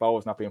difference with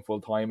Bows not being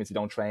full time is you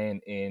don't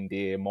train in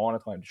the morning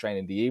time, you train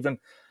in the evening.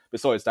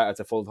 Besides that,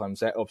 it's a full time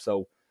setup,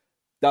 so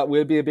that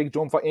will be a big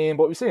jump for Ian.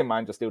 But we've seen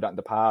man just do that in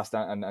the past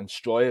and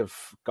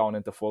strive going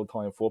into full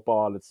time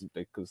football. It's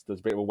because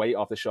there's a bit of a weight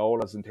off the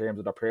shoulders in terms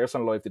of their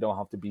personal life. They don't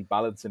have to be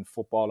balancing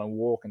football and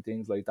work and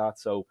things like that.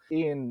 So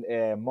Ian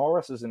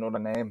Morris is another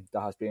name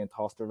that has been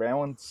tossed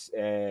around.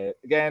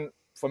 Again,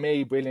 for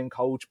me, brilliant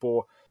coach.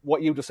 But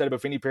what you just said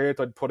about Vinnie Peart,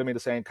 I'd put him in the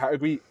same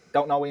category.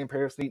 Don't know Ian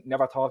personally.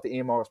 Never talked to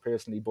Ian Morris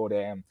personally, but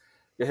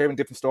you're hearing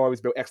different stories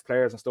about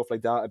ex-players and stuff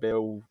like that,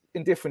 about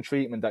indifferent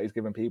treatment that he's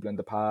given people in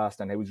the past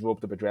and how he's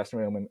rubbed up a dressing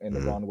room in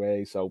the wrong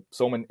way. So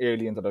someone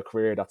early into their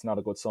career, that's not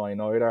a good sign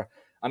either.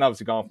 And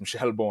obviously gone from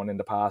Shelbourne in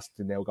the past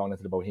to now going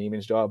into the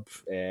Bohemians job.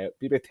 Be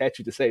a bit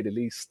tetchy to say the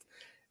least.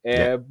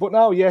 But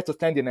no, there's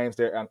plenty of names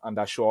there on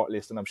that short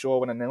list. And I'm sure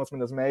when an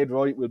announcement is made,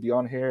 right, we'll be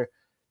on here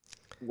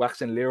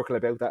waxing lyrical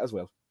about that as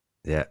well.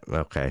 Yeah,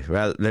 okay.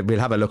 Well, we'll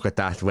have a look at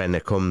that when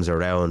it comes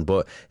around.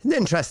 But it's an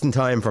interesting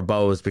time for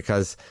Bows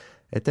because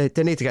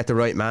they need to get the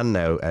right man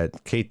now.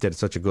 Keith did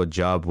such a good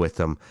job with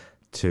them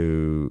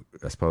to,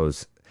 I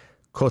suppose,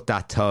 cut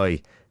that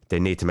tie. They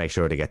need to make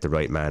sure they get the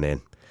right man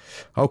in.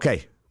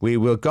 Okay, we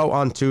will go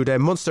on to the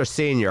Munster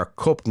Senior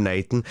Cup,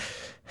 Nathan.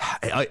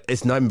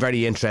 I'm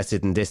very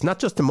interested in this, not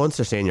just the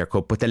Munster Senior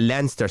Cup, but the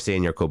Leinster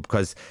Senior Cup,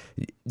 because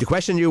the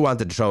question you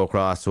wanted to throw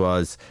across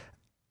was,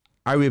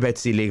 are we about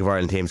to see League of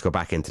Ireland teams go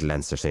back into the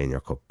Leinster Senior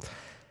Cup?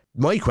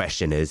 My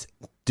question is,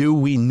 do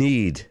we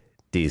need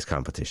these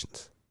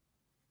competitions?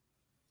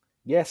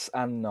 Yes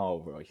and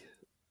no, right?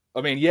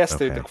 I mean, yes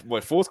to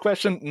my first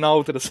question,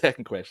 no to the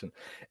second question.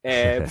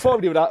 Before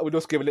we do that, we'll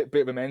just give a little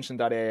bit of a mention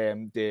that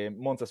the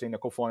Munster Senior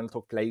Cup final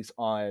took place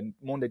on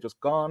Monday just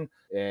gone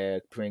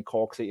between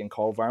Cork City and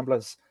Cove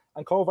Ramblers.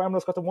 And Cove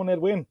Ramblers got the 1-0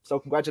 win. So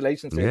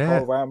congratulations to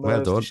Cove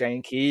Ramblers, to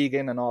Shane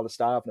Keegan and all the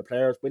staff and the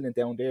players. Brilliant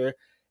down there.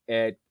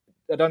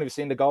 I don't know if you've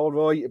seen the goal,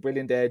 Roy. A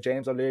brilliant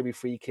James O'Leary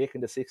free kick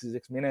in the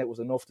 66th minute was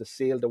enough to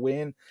seal the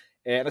win.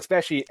 And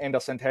especially in the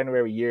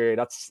centenary year,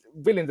 that's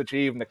brilliant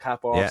achieving the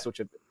cap off such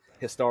a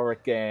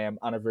historic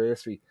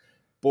anniversary.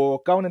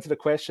 But going into the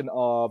question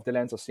of the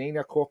Leinster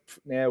Senior Cup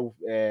now,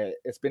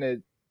 it's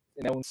been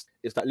announced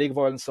is that League of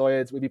Ireland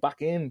sides will be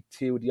back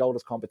into the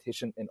oldest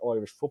competition in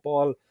Irish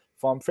football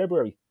from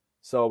February.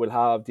 So we'll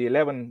have the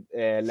 11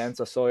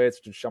 Leinster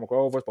sides, Shamrock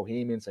Rovers,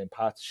 Bohemians, St.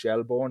 Pat's,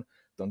 Shelbourne,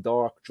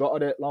 Dundalk,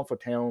 Drogheda,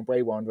 Longford Town,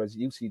 Bray Wanderers,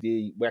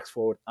 UCD,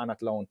 Wexford and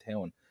Athlone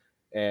Town.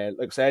 Like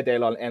I said,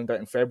 they'll all enter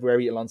in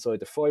February alongside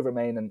the 5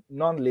 remaining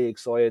non-league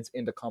sides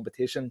in the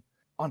competition.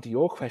 On to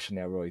your question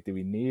now, Roy, do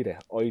we need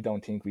it? I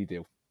don't think we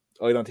do.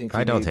 I don't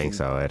think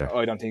so either.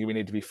 I don't think we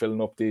need to be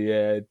filling up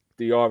the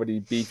already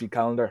beefy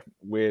calendar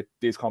with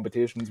these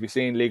competitions. We've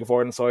seen League of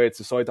Ireland sides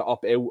decide to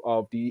opt out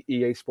of the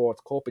EA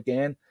Sports Cup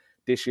again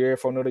this year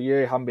for another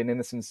year. Haven't been in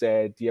it since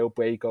the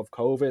outbreak of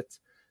COVID.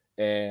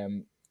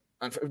 And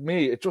for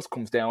me, it just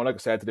comes down, like I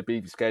said, to the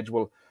beefy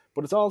schedule.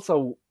 But it's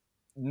also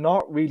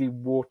not really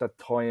worth the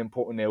time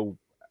putting out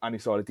any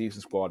sort of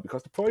decent squad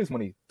because the prize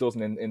money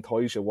doesn't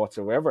entice you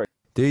whatsoever.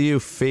 Do you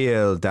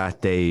feel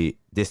that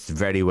this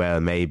very well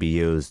may be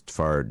used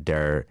for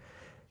their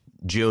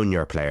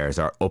junior players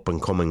or up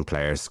and coming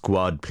players,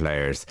 squad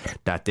players,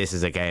 that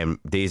these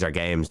are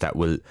games that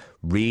will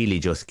really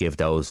just give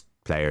those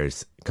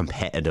players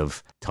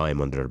competitive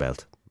time under their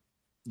belt?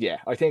 Yeah,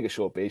 I think it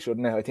should be,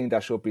 shouldn't it? I think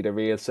that should be the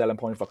real selling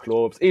point for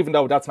clubs, even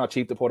though that's not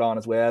cheap to put on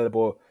as well.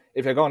 But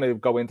if you're going to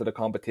go into the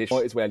competition,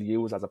 might as well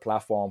use as a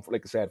platform,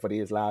 like I said, for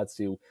these lads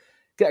to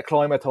get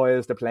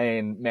acclimatised to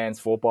playing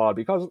men's football.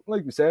 Because,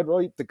 like we said,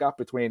 right, the gap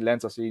between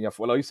Leinster Senior,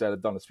 well, I said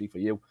it, don't speak for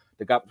you,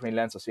 the gap between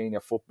Leinster Senior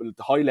football,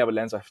 the high-level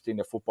Leinster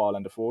Senior football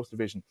and the first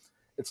division,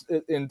 it's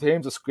in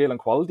terms of skill and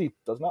quality,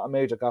 there's not a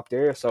major gap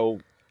there. So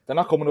they're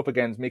not coming up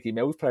against Mickey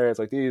Mouse players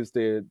like these.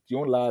 The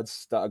young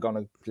lads that are going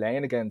to be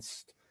playing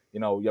against, you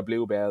know, your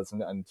Bluebells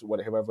and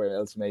whatever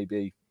else may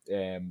be,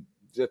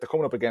 they're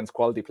coming up against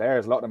quality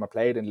players. A lot of them have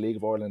played in the League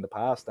of Ireland in the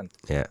past and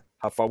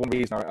have, for one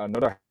reason or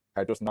another,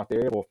 are just not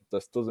there, but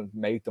this doesn't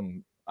make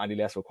them any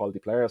less of a quality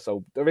player.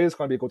 So there is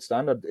going to be a good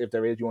standard if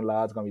there is young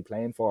lads going to be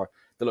playing for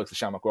the likes of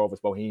Shamrock Rovers,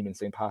 Bohemians,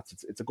 St.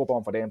 Pat's. It's a good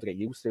one for them to get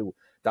used to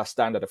that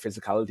standard of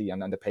physicality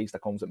and the pace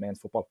that comes with men's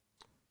football.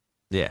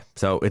 Yeah,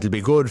 so it'll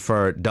be good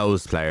for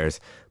those players,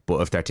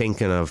 but if they're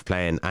thinking of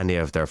playing any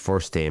of their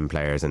first team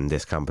players in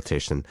this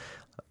competition,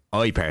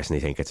 I personally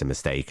think it's a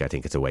mistake. I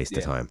think it's a waste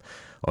of time.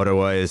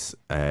 Otherwise,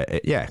 I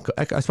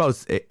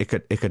suppose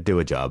it could do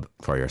a job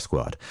for your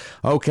squad.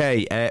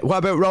 Okay, what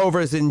about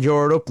Rovers in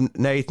Europe,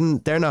 Nathan?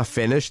 They're not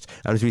finished,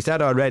 and as we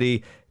said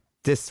already,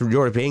 this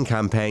European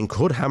campaign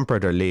could hamper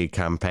their league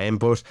campaign.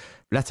 But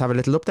let's have a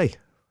little update.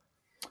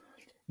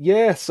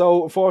 Yeah,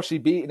 so unfortunately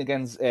beaten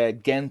against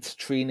Ghent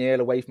 3-0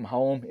 away from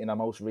home in our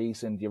most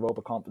recent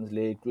Europa Conference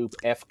League Group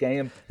F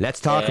game. Let's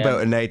talk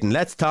about it, Nathan.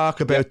 Let's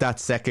talk about that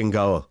second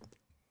goal.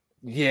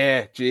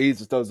 Yeah,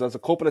 Jesus, there's a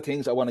couple of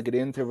things I want to get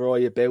into,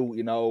 Roy, about,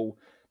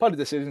 probably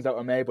decisions that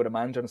were made by the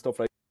manager and stuff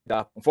like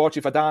that.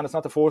 Unfortunately for Dan, it's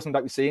not the first one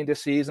that we've seen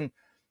this season.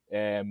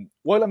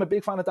 While I'm a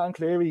big fan of Dan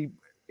Cleary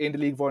in the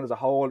league for as a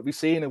whole, we've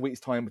seen in week's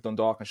time with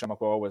Dundalk and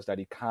Shamrock Rovers that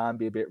he can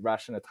be a bit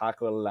rash in a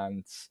tackle,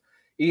 and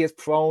he is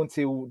prone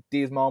to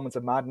these moments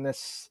of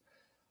madness.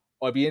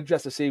 I'd be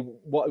interested to see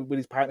what will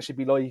his partnership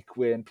be like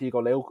when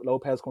Tbko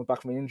Lopez comes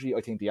back from injury.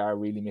 I think they are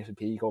really missing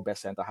Tbko,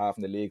 best centre half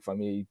in the league for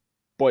me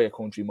by a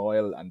country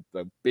mile, and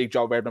a big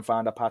job Redmond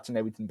fan that Pats and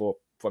everything, but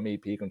for me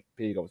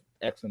Tbko's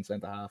excellent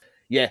centre half.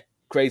 Yeah,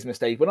 crazy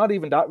mistake, but not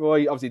even that,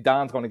 Roy. Obviously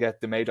Dan's going to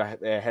get the major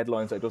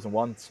headlines that he doesn't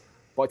want,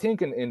 but I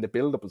think in the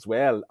build-up as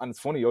well, and it's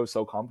funny, I was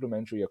so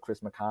complimentary of Chris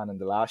McCann in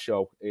the last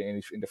show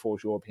in the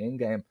first European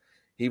game.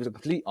 He was a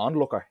complete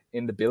onlooker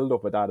in the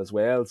build-up of that as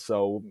well.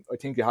 So I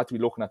think you had to be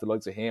looking at the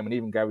likes of him and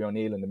even Gary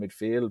O'Neill in the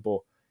midfield. But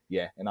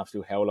yeah, an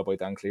absolute howler by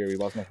Dan Cleary,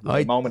 wasn't it?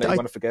 The moment that you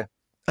want to forget.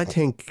 I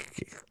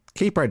think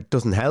keeper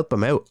doesn't help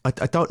him out. I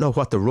don't know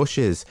what the rush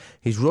is.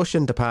 He's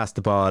rushing to pass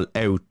the ball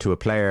out to a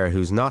player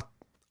who's not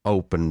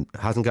open,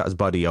 hasn't got his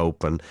body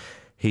open.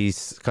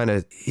 He's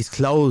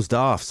closed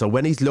off. So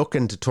when he's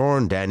looking to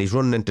turn, then he's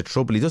running into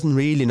trouble. He doesn't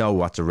really know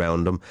what's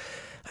around him.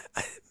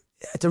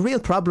 It's a real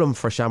problem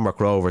for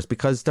Shamrock Rovers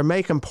because they're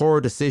making poor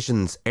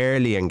decisions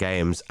early in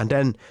games, and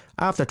then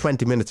after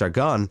 20 minutes are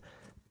gone,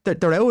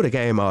 they're out of the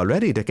game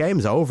already. The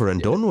game's over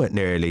and done with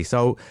nearly.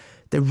 So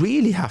they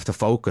really have to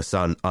focus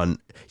on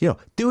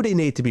do they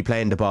need to be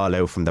playing the ball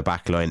out from the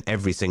back line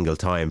every single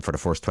time for the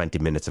first 20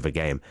 minutes of a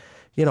game?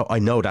 I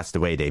know that's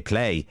the way they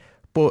play,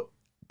 but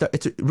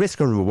it's a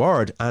risk and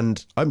reward,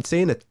 and I'm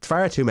seeing it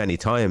far too many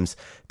times.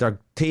 There are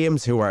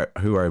teams who are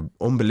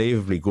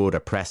unbelievably good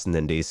at pressing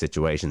in these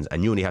situations,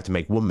 and you only have to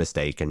make one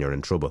mistake and you're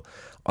in trouble.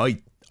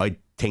 I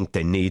think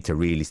they need to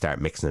really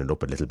start mixing it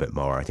up a little bit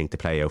more. I think they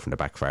play out from the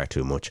back far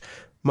too much.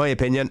 My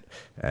opinion.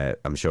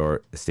 I'm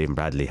sure Stephen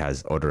Bradley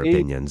has other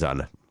opinions on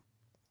it.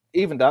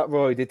 Even that,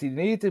 Roy, did he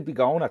need to be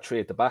going at 3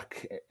 at the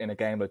back in a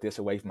game like this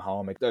away from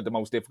home? Like, the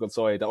most difficult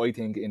side, I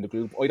think, in the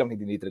group. I don't think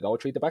they needed to go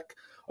 3 at the back.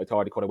 I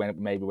thought he could have went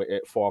maybe with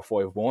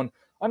 4-5-1.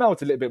 I know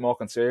it's a little bit more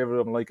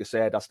conservative, and like I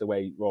said, that's the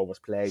way Rovers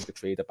played, the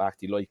 3 at the back.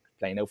 They like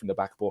playing out from the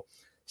back, but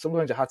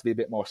sometimes you have to be a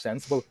bit more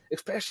sensible,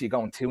 especially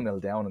going 2-0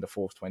 down in the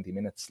first 20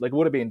 minutes. Like, it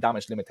would have been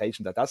damage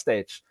limitations at that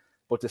stage.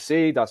 But to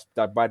see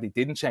that Bradley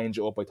didn't change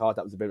it up, I thought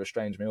that was a bit of a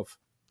strange move.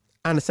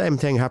 And the same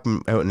thing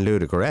happened out in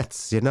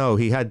Ludogorets.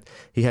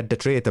 He had the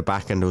 3 at the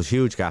back, and there was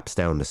huge gaps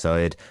down the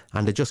side,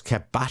 and they just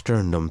kept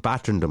battering them,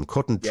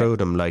 cutting through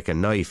them like a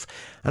knife.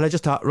 And I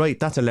just thought, right,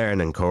 that's a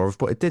learning curve,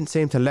 but it didn't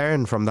seem to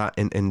learn from that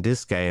in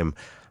this game.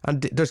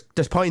 And there's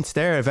points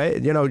there.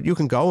 You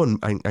can go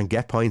and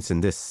get points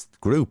in this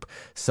group.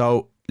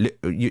 So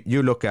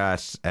you look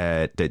at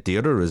the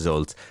other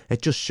results.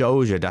 It just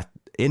shows you that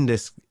in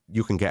this,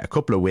 you can get a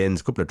couple of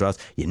wins, a couple of draws.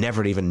 You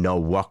never even know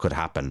what could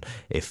happen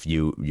if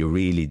you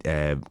really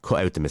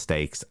cut out the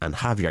mistakes and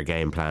have your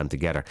game plan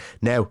together.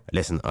 Now,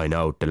 listen, I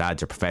know the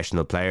lads are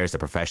professional players, they're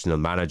professional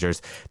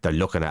managers, they're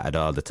looking at it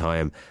all the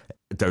time.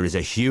 There is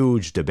a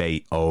huge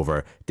debate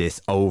over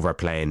this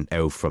overplaying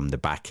out from the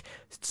back.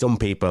 Some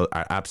people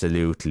are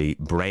absolutely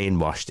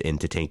brainwashed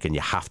into thinking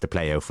you have to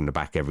play out from the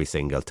back every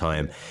single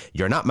time.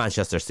 You're not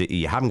Manchester City,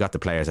 you haven't got the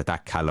players at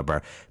that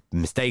calibre.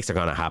 Mistakes are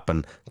going to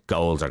happen,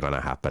 goals are going to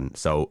happen.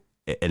 So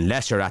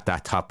unless you're at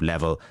that top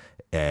level,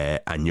 and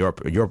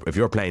if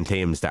you're playing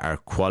teams that are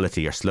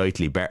quality or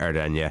slightly better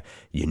than you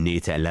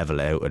need to level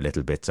it out a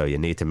little bit. So you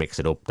need to mix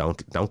it up.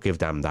 Don't give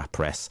them that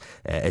press.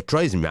 It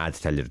drives me mad,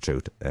 to tell you the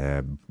truth.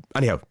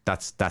 Anyhow,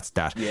 that's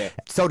that. Yeah.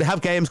 So they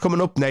have games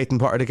coming up, Nathan.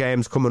 What are the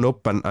games coming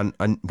up,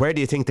 and where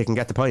do you think they can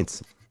get the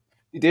points?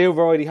 They do,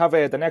 Roy. They have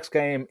the next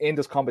game in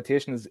this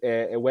competition is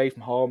away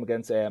from home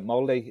against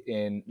Molde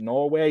in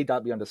Norway.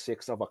 That'll be on the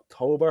 6th of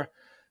October.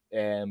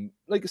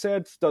 Like I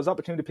said, there's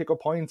opportunity to pick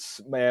up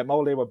points.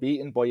 Molde were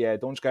beaten by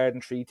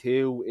Dunshgarden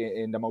 3-2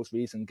 in the most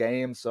recent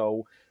game.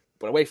 So,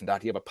 but away from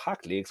that, you have a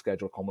packed league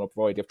schedule coming up,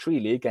 Roy. They have 3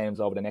 league games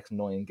over the next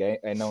 9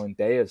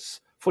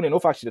 days. Funny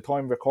enough, actually, the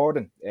time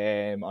recording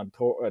on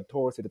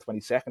Thursday the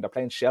 22nd, they're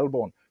playing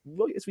Shelbourne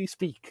right as we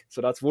speak.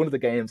 So that's one of the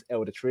games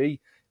out of the 3.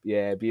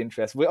 Yeah, be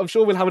interesting. I'm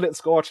sure we'll have a little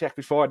score check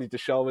before the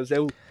show is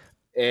out.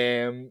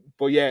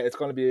 But yeah, it's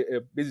going to be a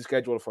busy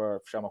schedule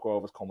for Shamrock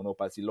Rovers coming up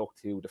as they look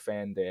to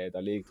defend their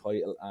league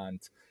title and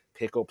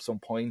pick up some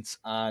points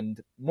and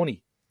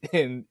money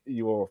in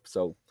Europe.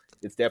 So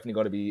it's definitely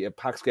going to be a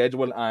packed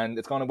schedule, and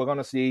we're going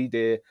to see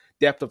the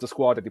depth of the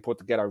squad that they put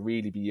together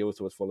really be used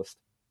to its fullest.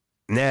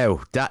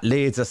 Now, that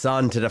leads us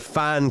on to the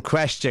fan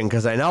question,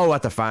 because I know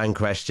what the fan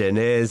question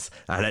is,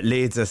 and it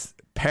leads us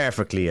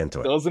perfectly into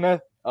it. Doesn't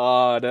it?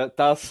 Oh, that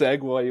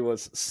segue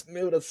was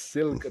smooth as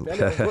silk. I'm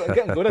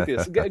getting good at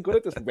this. I'm getting good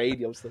at this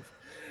radio stuff.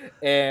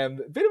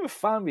 Bit of a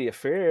family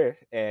affair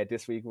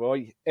this week,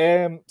 Roy.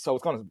 So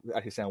it's going to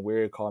actually sound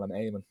weird calling him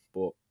Eamon,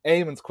 but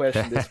Eamon's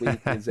question this week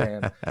is: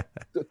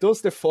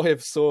 does the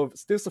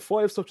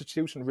five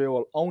substitution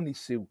rule only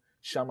suit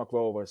Shamrock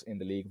Rovers in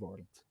the League of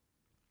Ireland?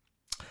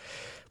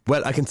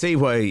 Well, I can see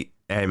why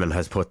Eamon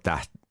has put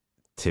that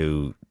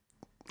to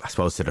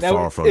the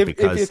forefront,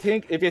 because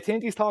if you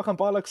think he's talking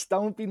bollocks,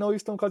 don't be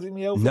nice to him because he's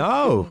me out.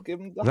 No,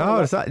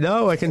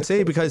 I can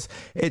see, because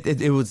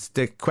it was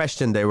the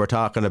question they were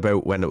talking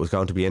about when it was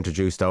going to be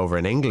introduced over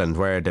in England,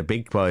 where the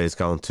big boys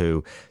going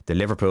to the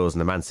Liverpools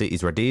and the Man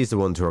Cities, were these the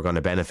ones who are going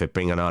to benefit,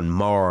 bringing on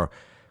more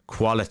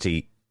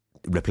quality,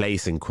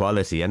 replacing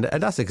quality, and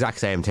that's the exact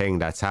same thing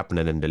that's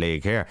happening in the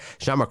league here.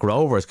 Shamrock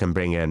Rovers can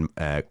bring in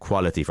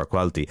quality for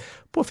quality,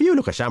 but if you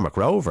look at Shamrock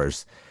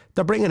Rovers,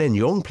 they're bringing in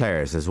young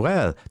players as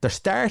well. They're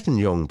starting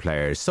young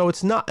players, so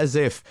it's not as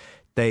if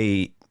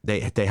they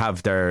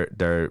have their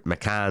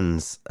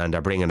McCanns and they're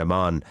bringing them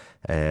on,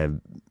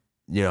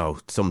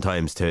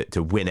 sometimes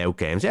to win out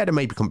games. Yeah, they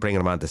might be bringing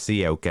them on to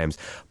see out games,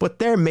 but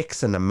they're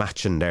mixing and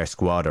matching their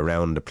squad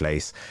around the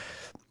place.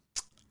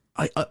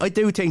 I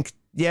do think,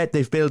 yeah,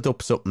 they've built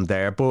up something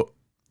there, but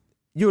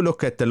you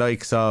look at the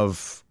likes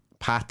of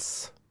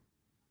Pats,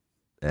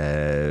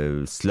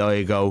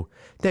 Sligo,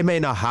 they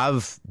may not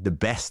have the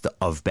best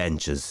of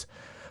benches,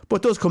 but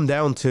it does come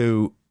down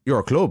to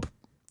your club.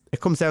 It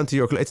comes down to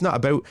your club. It's not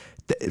about...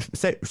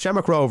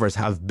 Shamrock Rovers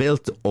have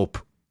built up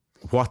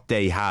what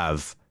they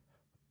have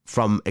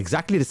from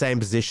exactly the same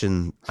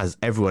position as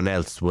everyone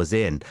else was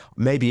in,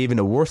 maybe even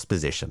a worse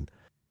position.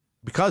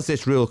 Because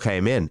this rule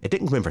came in, it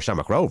didn't come in for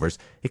Shamrock Rovers,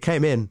 it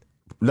came in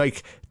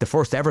like the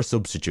first ever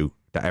substitute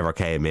that ever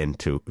came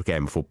into a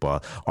game of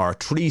football, or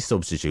 3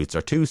 substitutes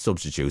or 2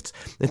 substitutes.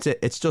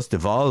 It's just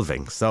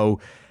evolving. So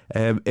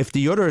if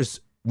the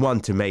others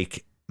want to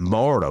make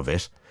more of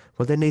it,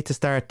 well, they need to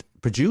start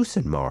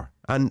producing more.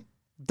 And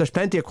there's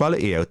plenty of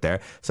quality out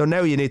there. So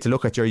now you need to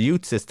look at your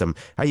youth system.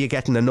 Are you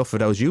getting enough of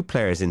those youth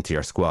players into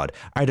your squad?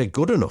 Are they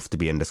good enough to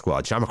be in the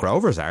squad? Shamrock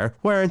Rovers are.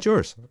 Why aren't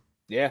yours?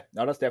 Yeah,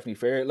 no, that's definitely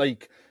fair.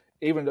 Like,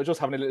 even just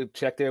having a little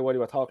check there while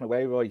you were talking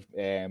away, Roy.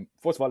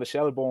 First of all, the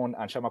Shelbourne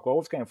and Shamrock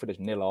Rovers game finished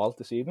 0-0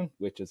 this evening,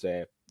 which is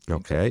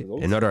okay.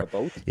 Another,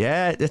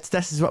 yeah,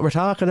 this is what we're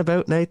talking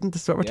about, Nathan.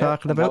 This is what we're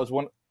talking about.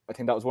 I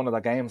think that was one of their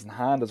games in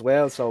hand as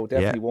well. So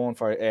definitely one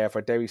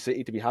for Derry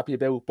City to be happy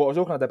about. But I was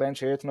looking at the bench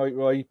here tonight,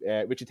 Roy.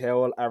 Richie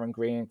Towell, Aaron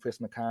Green, Chris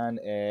McCann,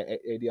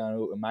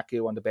 Ediano and Mackey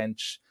on the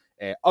bench.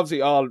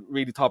 Obviously, all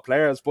really top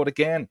players. But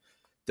again,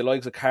 the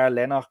likes of Carl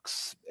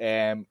Lennox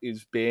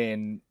is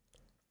been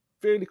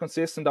fairly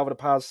consistent over the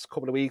past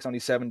couple of weeks. Only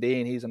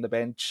 17, he's on the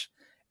bench.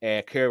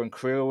 Kieran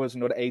Crew is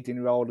another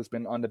 18-year-old who's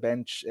been on the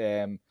bench,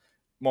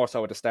 more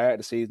so at the start of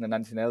the season than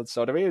anything else.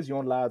 So there is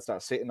young lads that are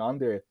sitting on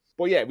there.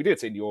 But yeah, we did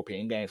see in the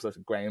European games like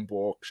Graham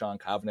Burke, Sean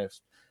Kavanagh.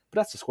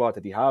 But that's the squad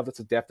that they have. That's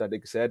the depth that,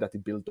 like I said, that they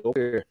built up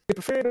here. Do you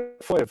prefer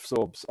the 5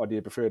 subs or do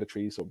you prefer the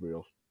 3 sub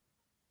rule?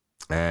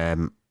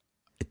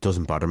 It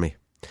doesn't bother me.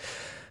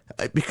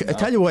 I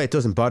tell you why it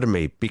doesn't bother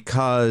me,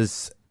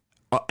 because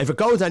if it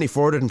goes any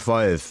further than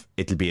 5,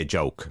 it'll be a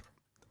joke.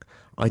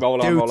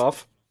 Roll on, roll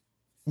off.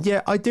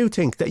 Yeah, I do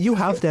think that you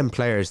have them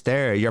players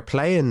there. You're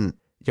paying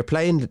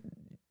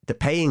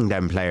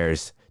them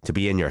players to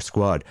be in your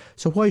squad.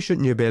 So why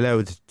shouldn't you be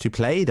allowed to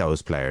play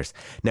those players?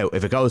 Now,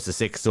 if it goes to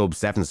 6 subs,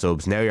 7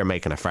 subs, now you're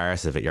making a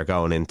farce of it. You're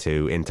going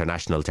into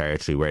international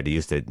territory where they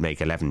used to make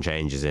 11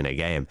 changes in a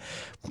game.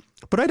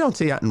 But I don't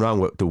see anything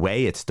wrong with the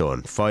way it's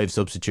done. 5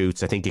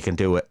 substitutes, I think you can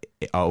do it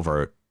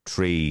over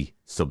 3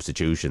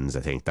 substitutions.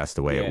 I think that's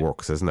the way it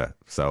works, isn't it?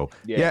 So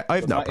yeah,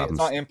 I've no problems.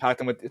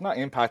 It's not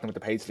impacting with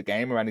the pace of the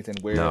game or anything.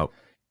 Where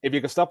if you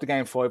could stop the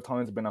game 5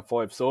 times and been on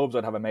 5 subs,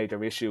 I'd have a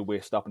major issue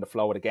with stopping the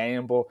flow of the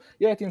game. But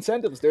yeah, the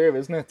incentive's there,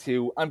 isn't it?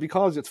 And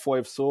because it's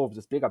 5 subs,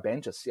 it's bigger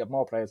benches. You have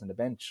more players on the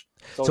bench.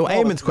 So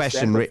Eamon's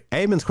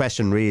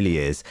question really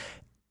is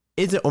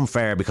it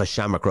unfair because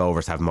Shamrock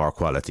Rovers have more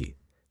quality?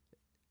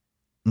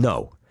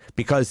 No,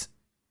 because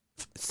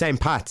St.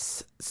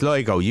 Pat's,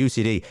 Sligo,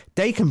 UCD,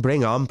 they can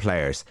bring on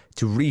players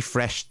to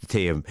refresh the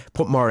team,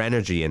 put more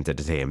energy into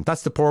the team.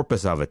 That's the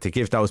purpose of it, to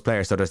give those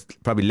players so there's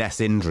probably less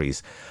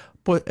injuries.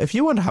 But if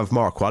you want to have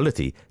more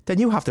quality, then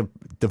you have to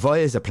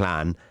devise a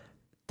plan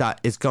that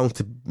is going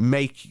to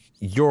make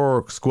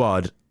your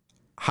squad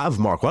have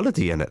more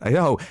quality in it. I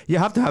know you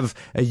have to have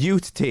a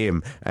youth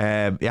team.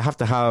 You have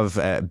to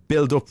have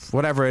build up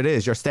whatever it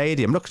is, your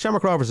stadium. Look,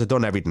 Shamrock Rovers have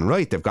done everything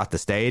right. They've got the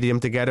stadium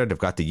together. They've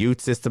got the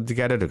youth system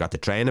together. They've got the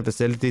training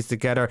facilities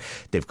together.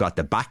 They've got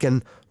the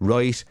backing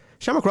right.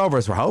 Shamrock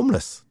Rovers were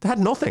homeless. They had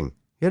nothing.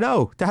 You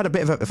know, they had a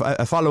bit of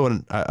a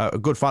following, a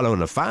good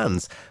following of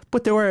fans,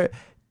 but they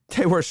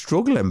were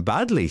struggling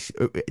badly.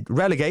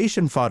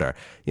 Relegation fodder.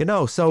 You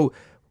know, so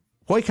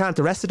why can't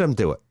the rest of them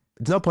do it?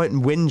 There's no point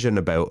in whinging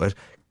about it.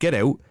 Get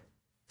out,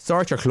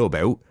 sort your club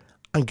out,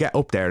 and get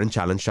up there and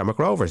challenge Shamrock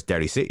Rovers.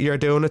 Derry City are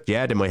doing it.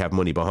 Yeah, they might have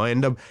money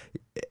behind them.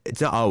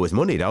 It's not always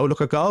money though.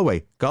 Look at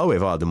Galway. Galway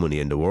have all the money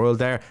in the world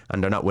there,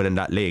 and they're not winning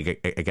that league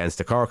against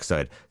the Cork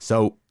side.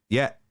 So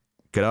yeah,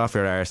 get off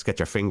your arse, get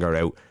your finger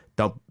out.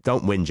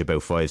 Don't whinge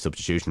about 5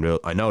 substitution rule.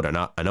 I know they're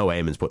not. I know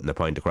Eamon's putting the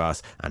point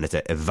across, and it's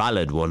a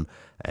valid one.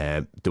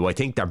 Do I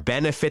think they're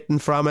benefiting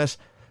from it?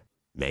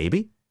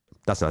 Maybe.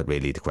 That's not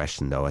really the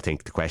question though. I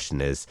think the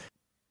question is,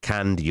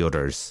 can the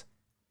others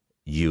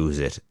use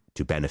it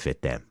to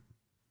benefit them?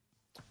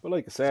 Well,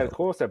 like I said, of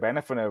course they're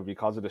benefiting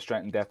because of the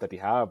strength and depth that they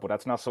have, but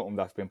that's not something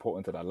that's been put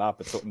into their lap.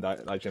 It's something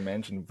that, as you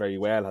mentioned very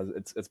well,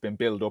 it's been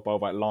built up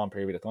over a long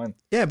period of time.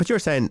 Yeah, but you're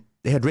saying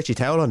they had Richie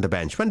Towell on the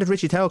bench. When did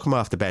Richie Towell come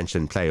off the bench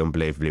and play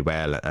unbelievably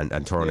well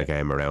and turn a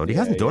game around? He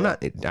hasn't done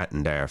that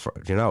in there,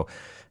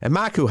 And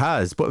Maku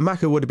has, but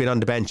Maku would have been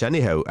on the bench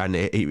anyhow, and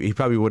he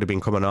probably would have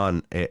been coming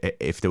on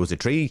if there was a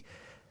 3.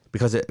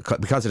 Because of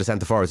the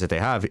centre forwards that they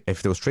have,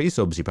 if there was 3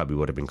 subs, he probably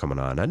would have been coming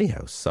on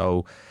anyhow.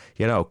 So,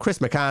 Chris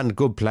McCann,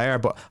 good player,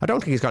 but I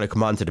don't think he's going to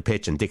come onto the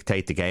pitch and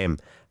dictate the game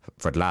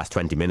for the last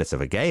 20 minutes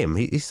of a game.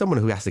 He's someone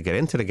who has to get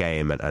into the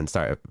game and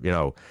start,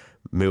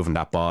 moving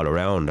that ball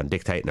around and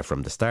dictating it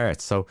from the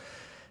start. So,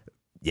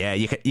 yeah,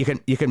 you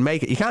can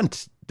make it. You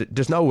can't.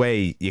 There's no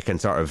way you can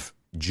sort of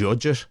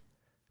judge it.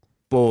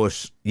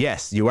 But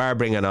yes, you are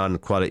bringing on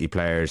quality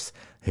players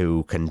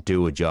who can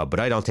do a job. But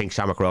I don't think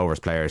Shamrock Rovers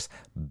players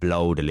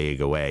blow the league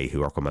away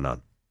who are coming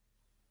on.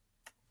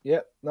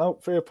 Yeah, no,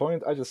 fair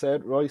point. I just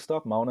said, Roy,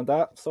 stop moaning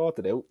that. Sort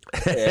it out.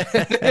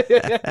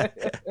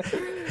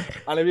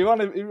 And if you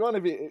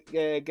want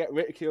to get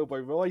ridiculed by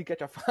Roy, get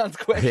your fans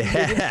questions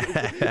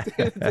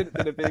to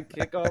the big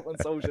kick-off on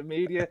social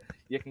media.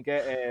 You can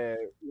get...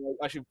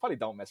 actually, probably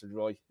don't mess with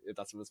Roy if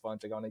that's the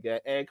response you're going to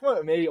get. Come on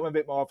with me, I'm a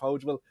bit more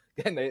approachable.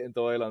 Get Nathan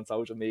Doyle on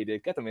social media.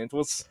 Get them into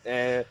us.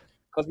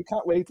 Because we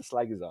can't wait to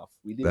slag us off.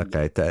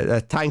 Okay,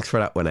 thanks for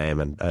that one,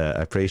 Eamon.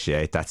 I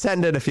appreciate that.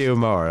 Send in a few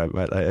more.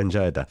 I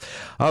enjoyed that.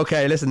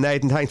 Okay, listen,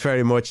 Nathan, thanks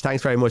very much.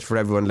 Thanks very much for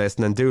everyone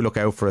listening. Do look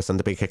out for us on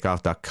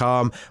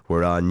thebigkickoff.com.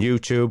 We're on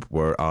YouTube.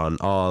 We're on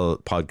all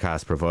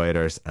podcast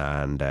providers.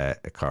 And,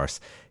 of course,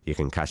 you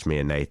can catch me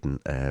and Nathan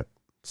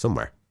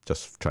somewhere.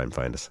 Just try and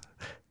find us.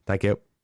 Thank you.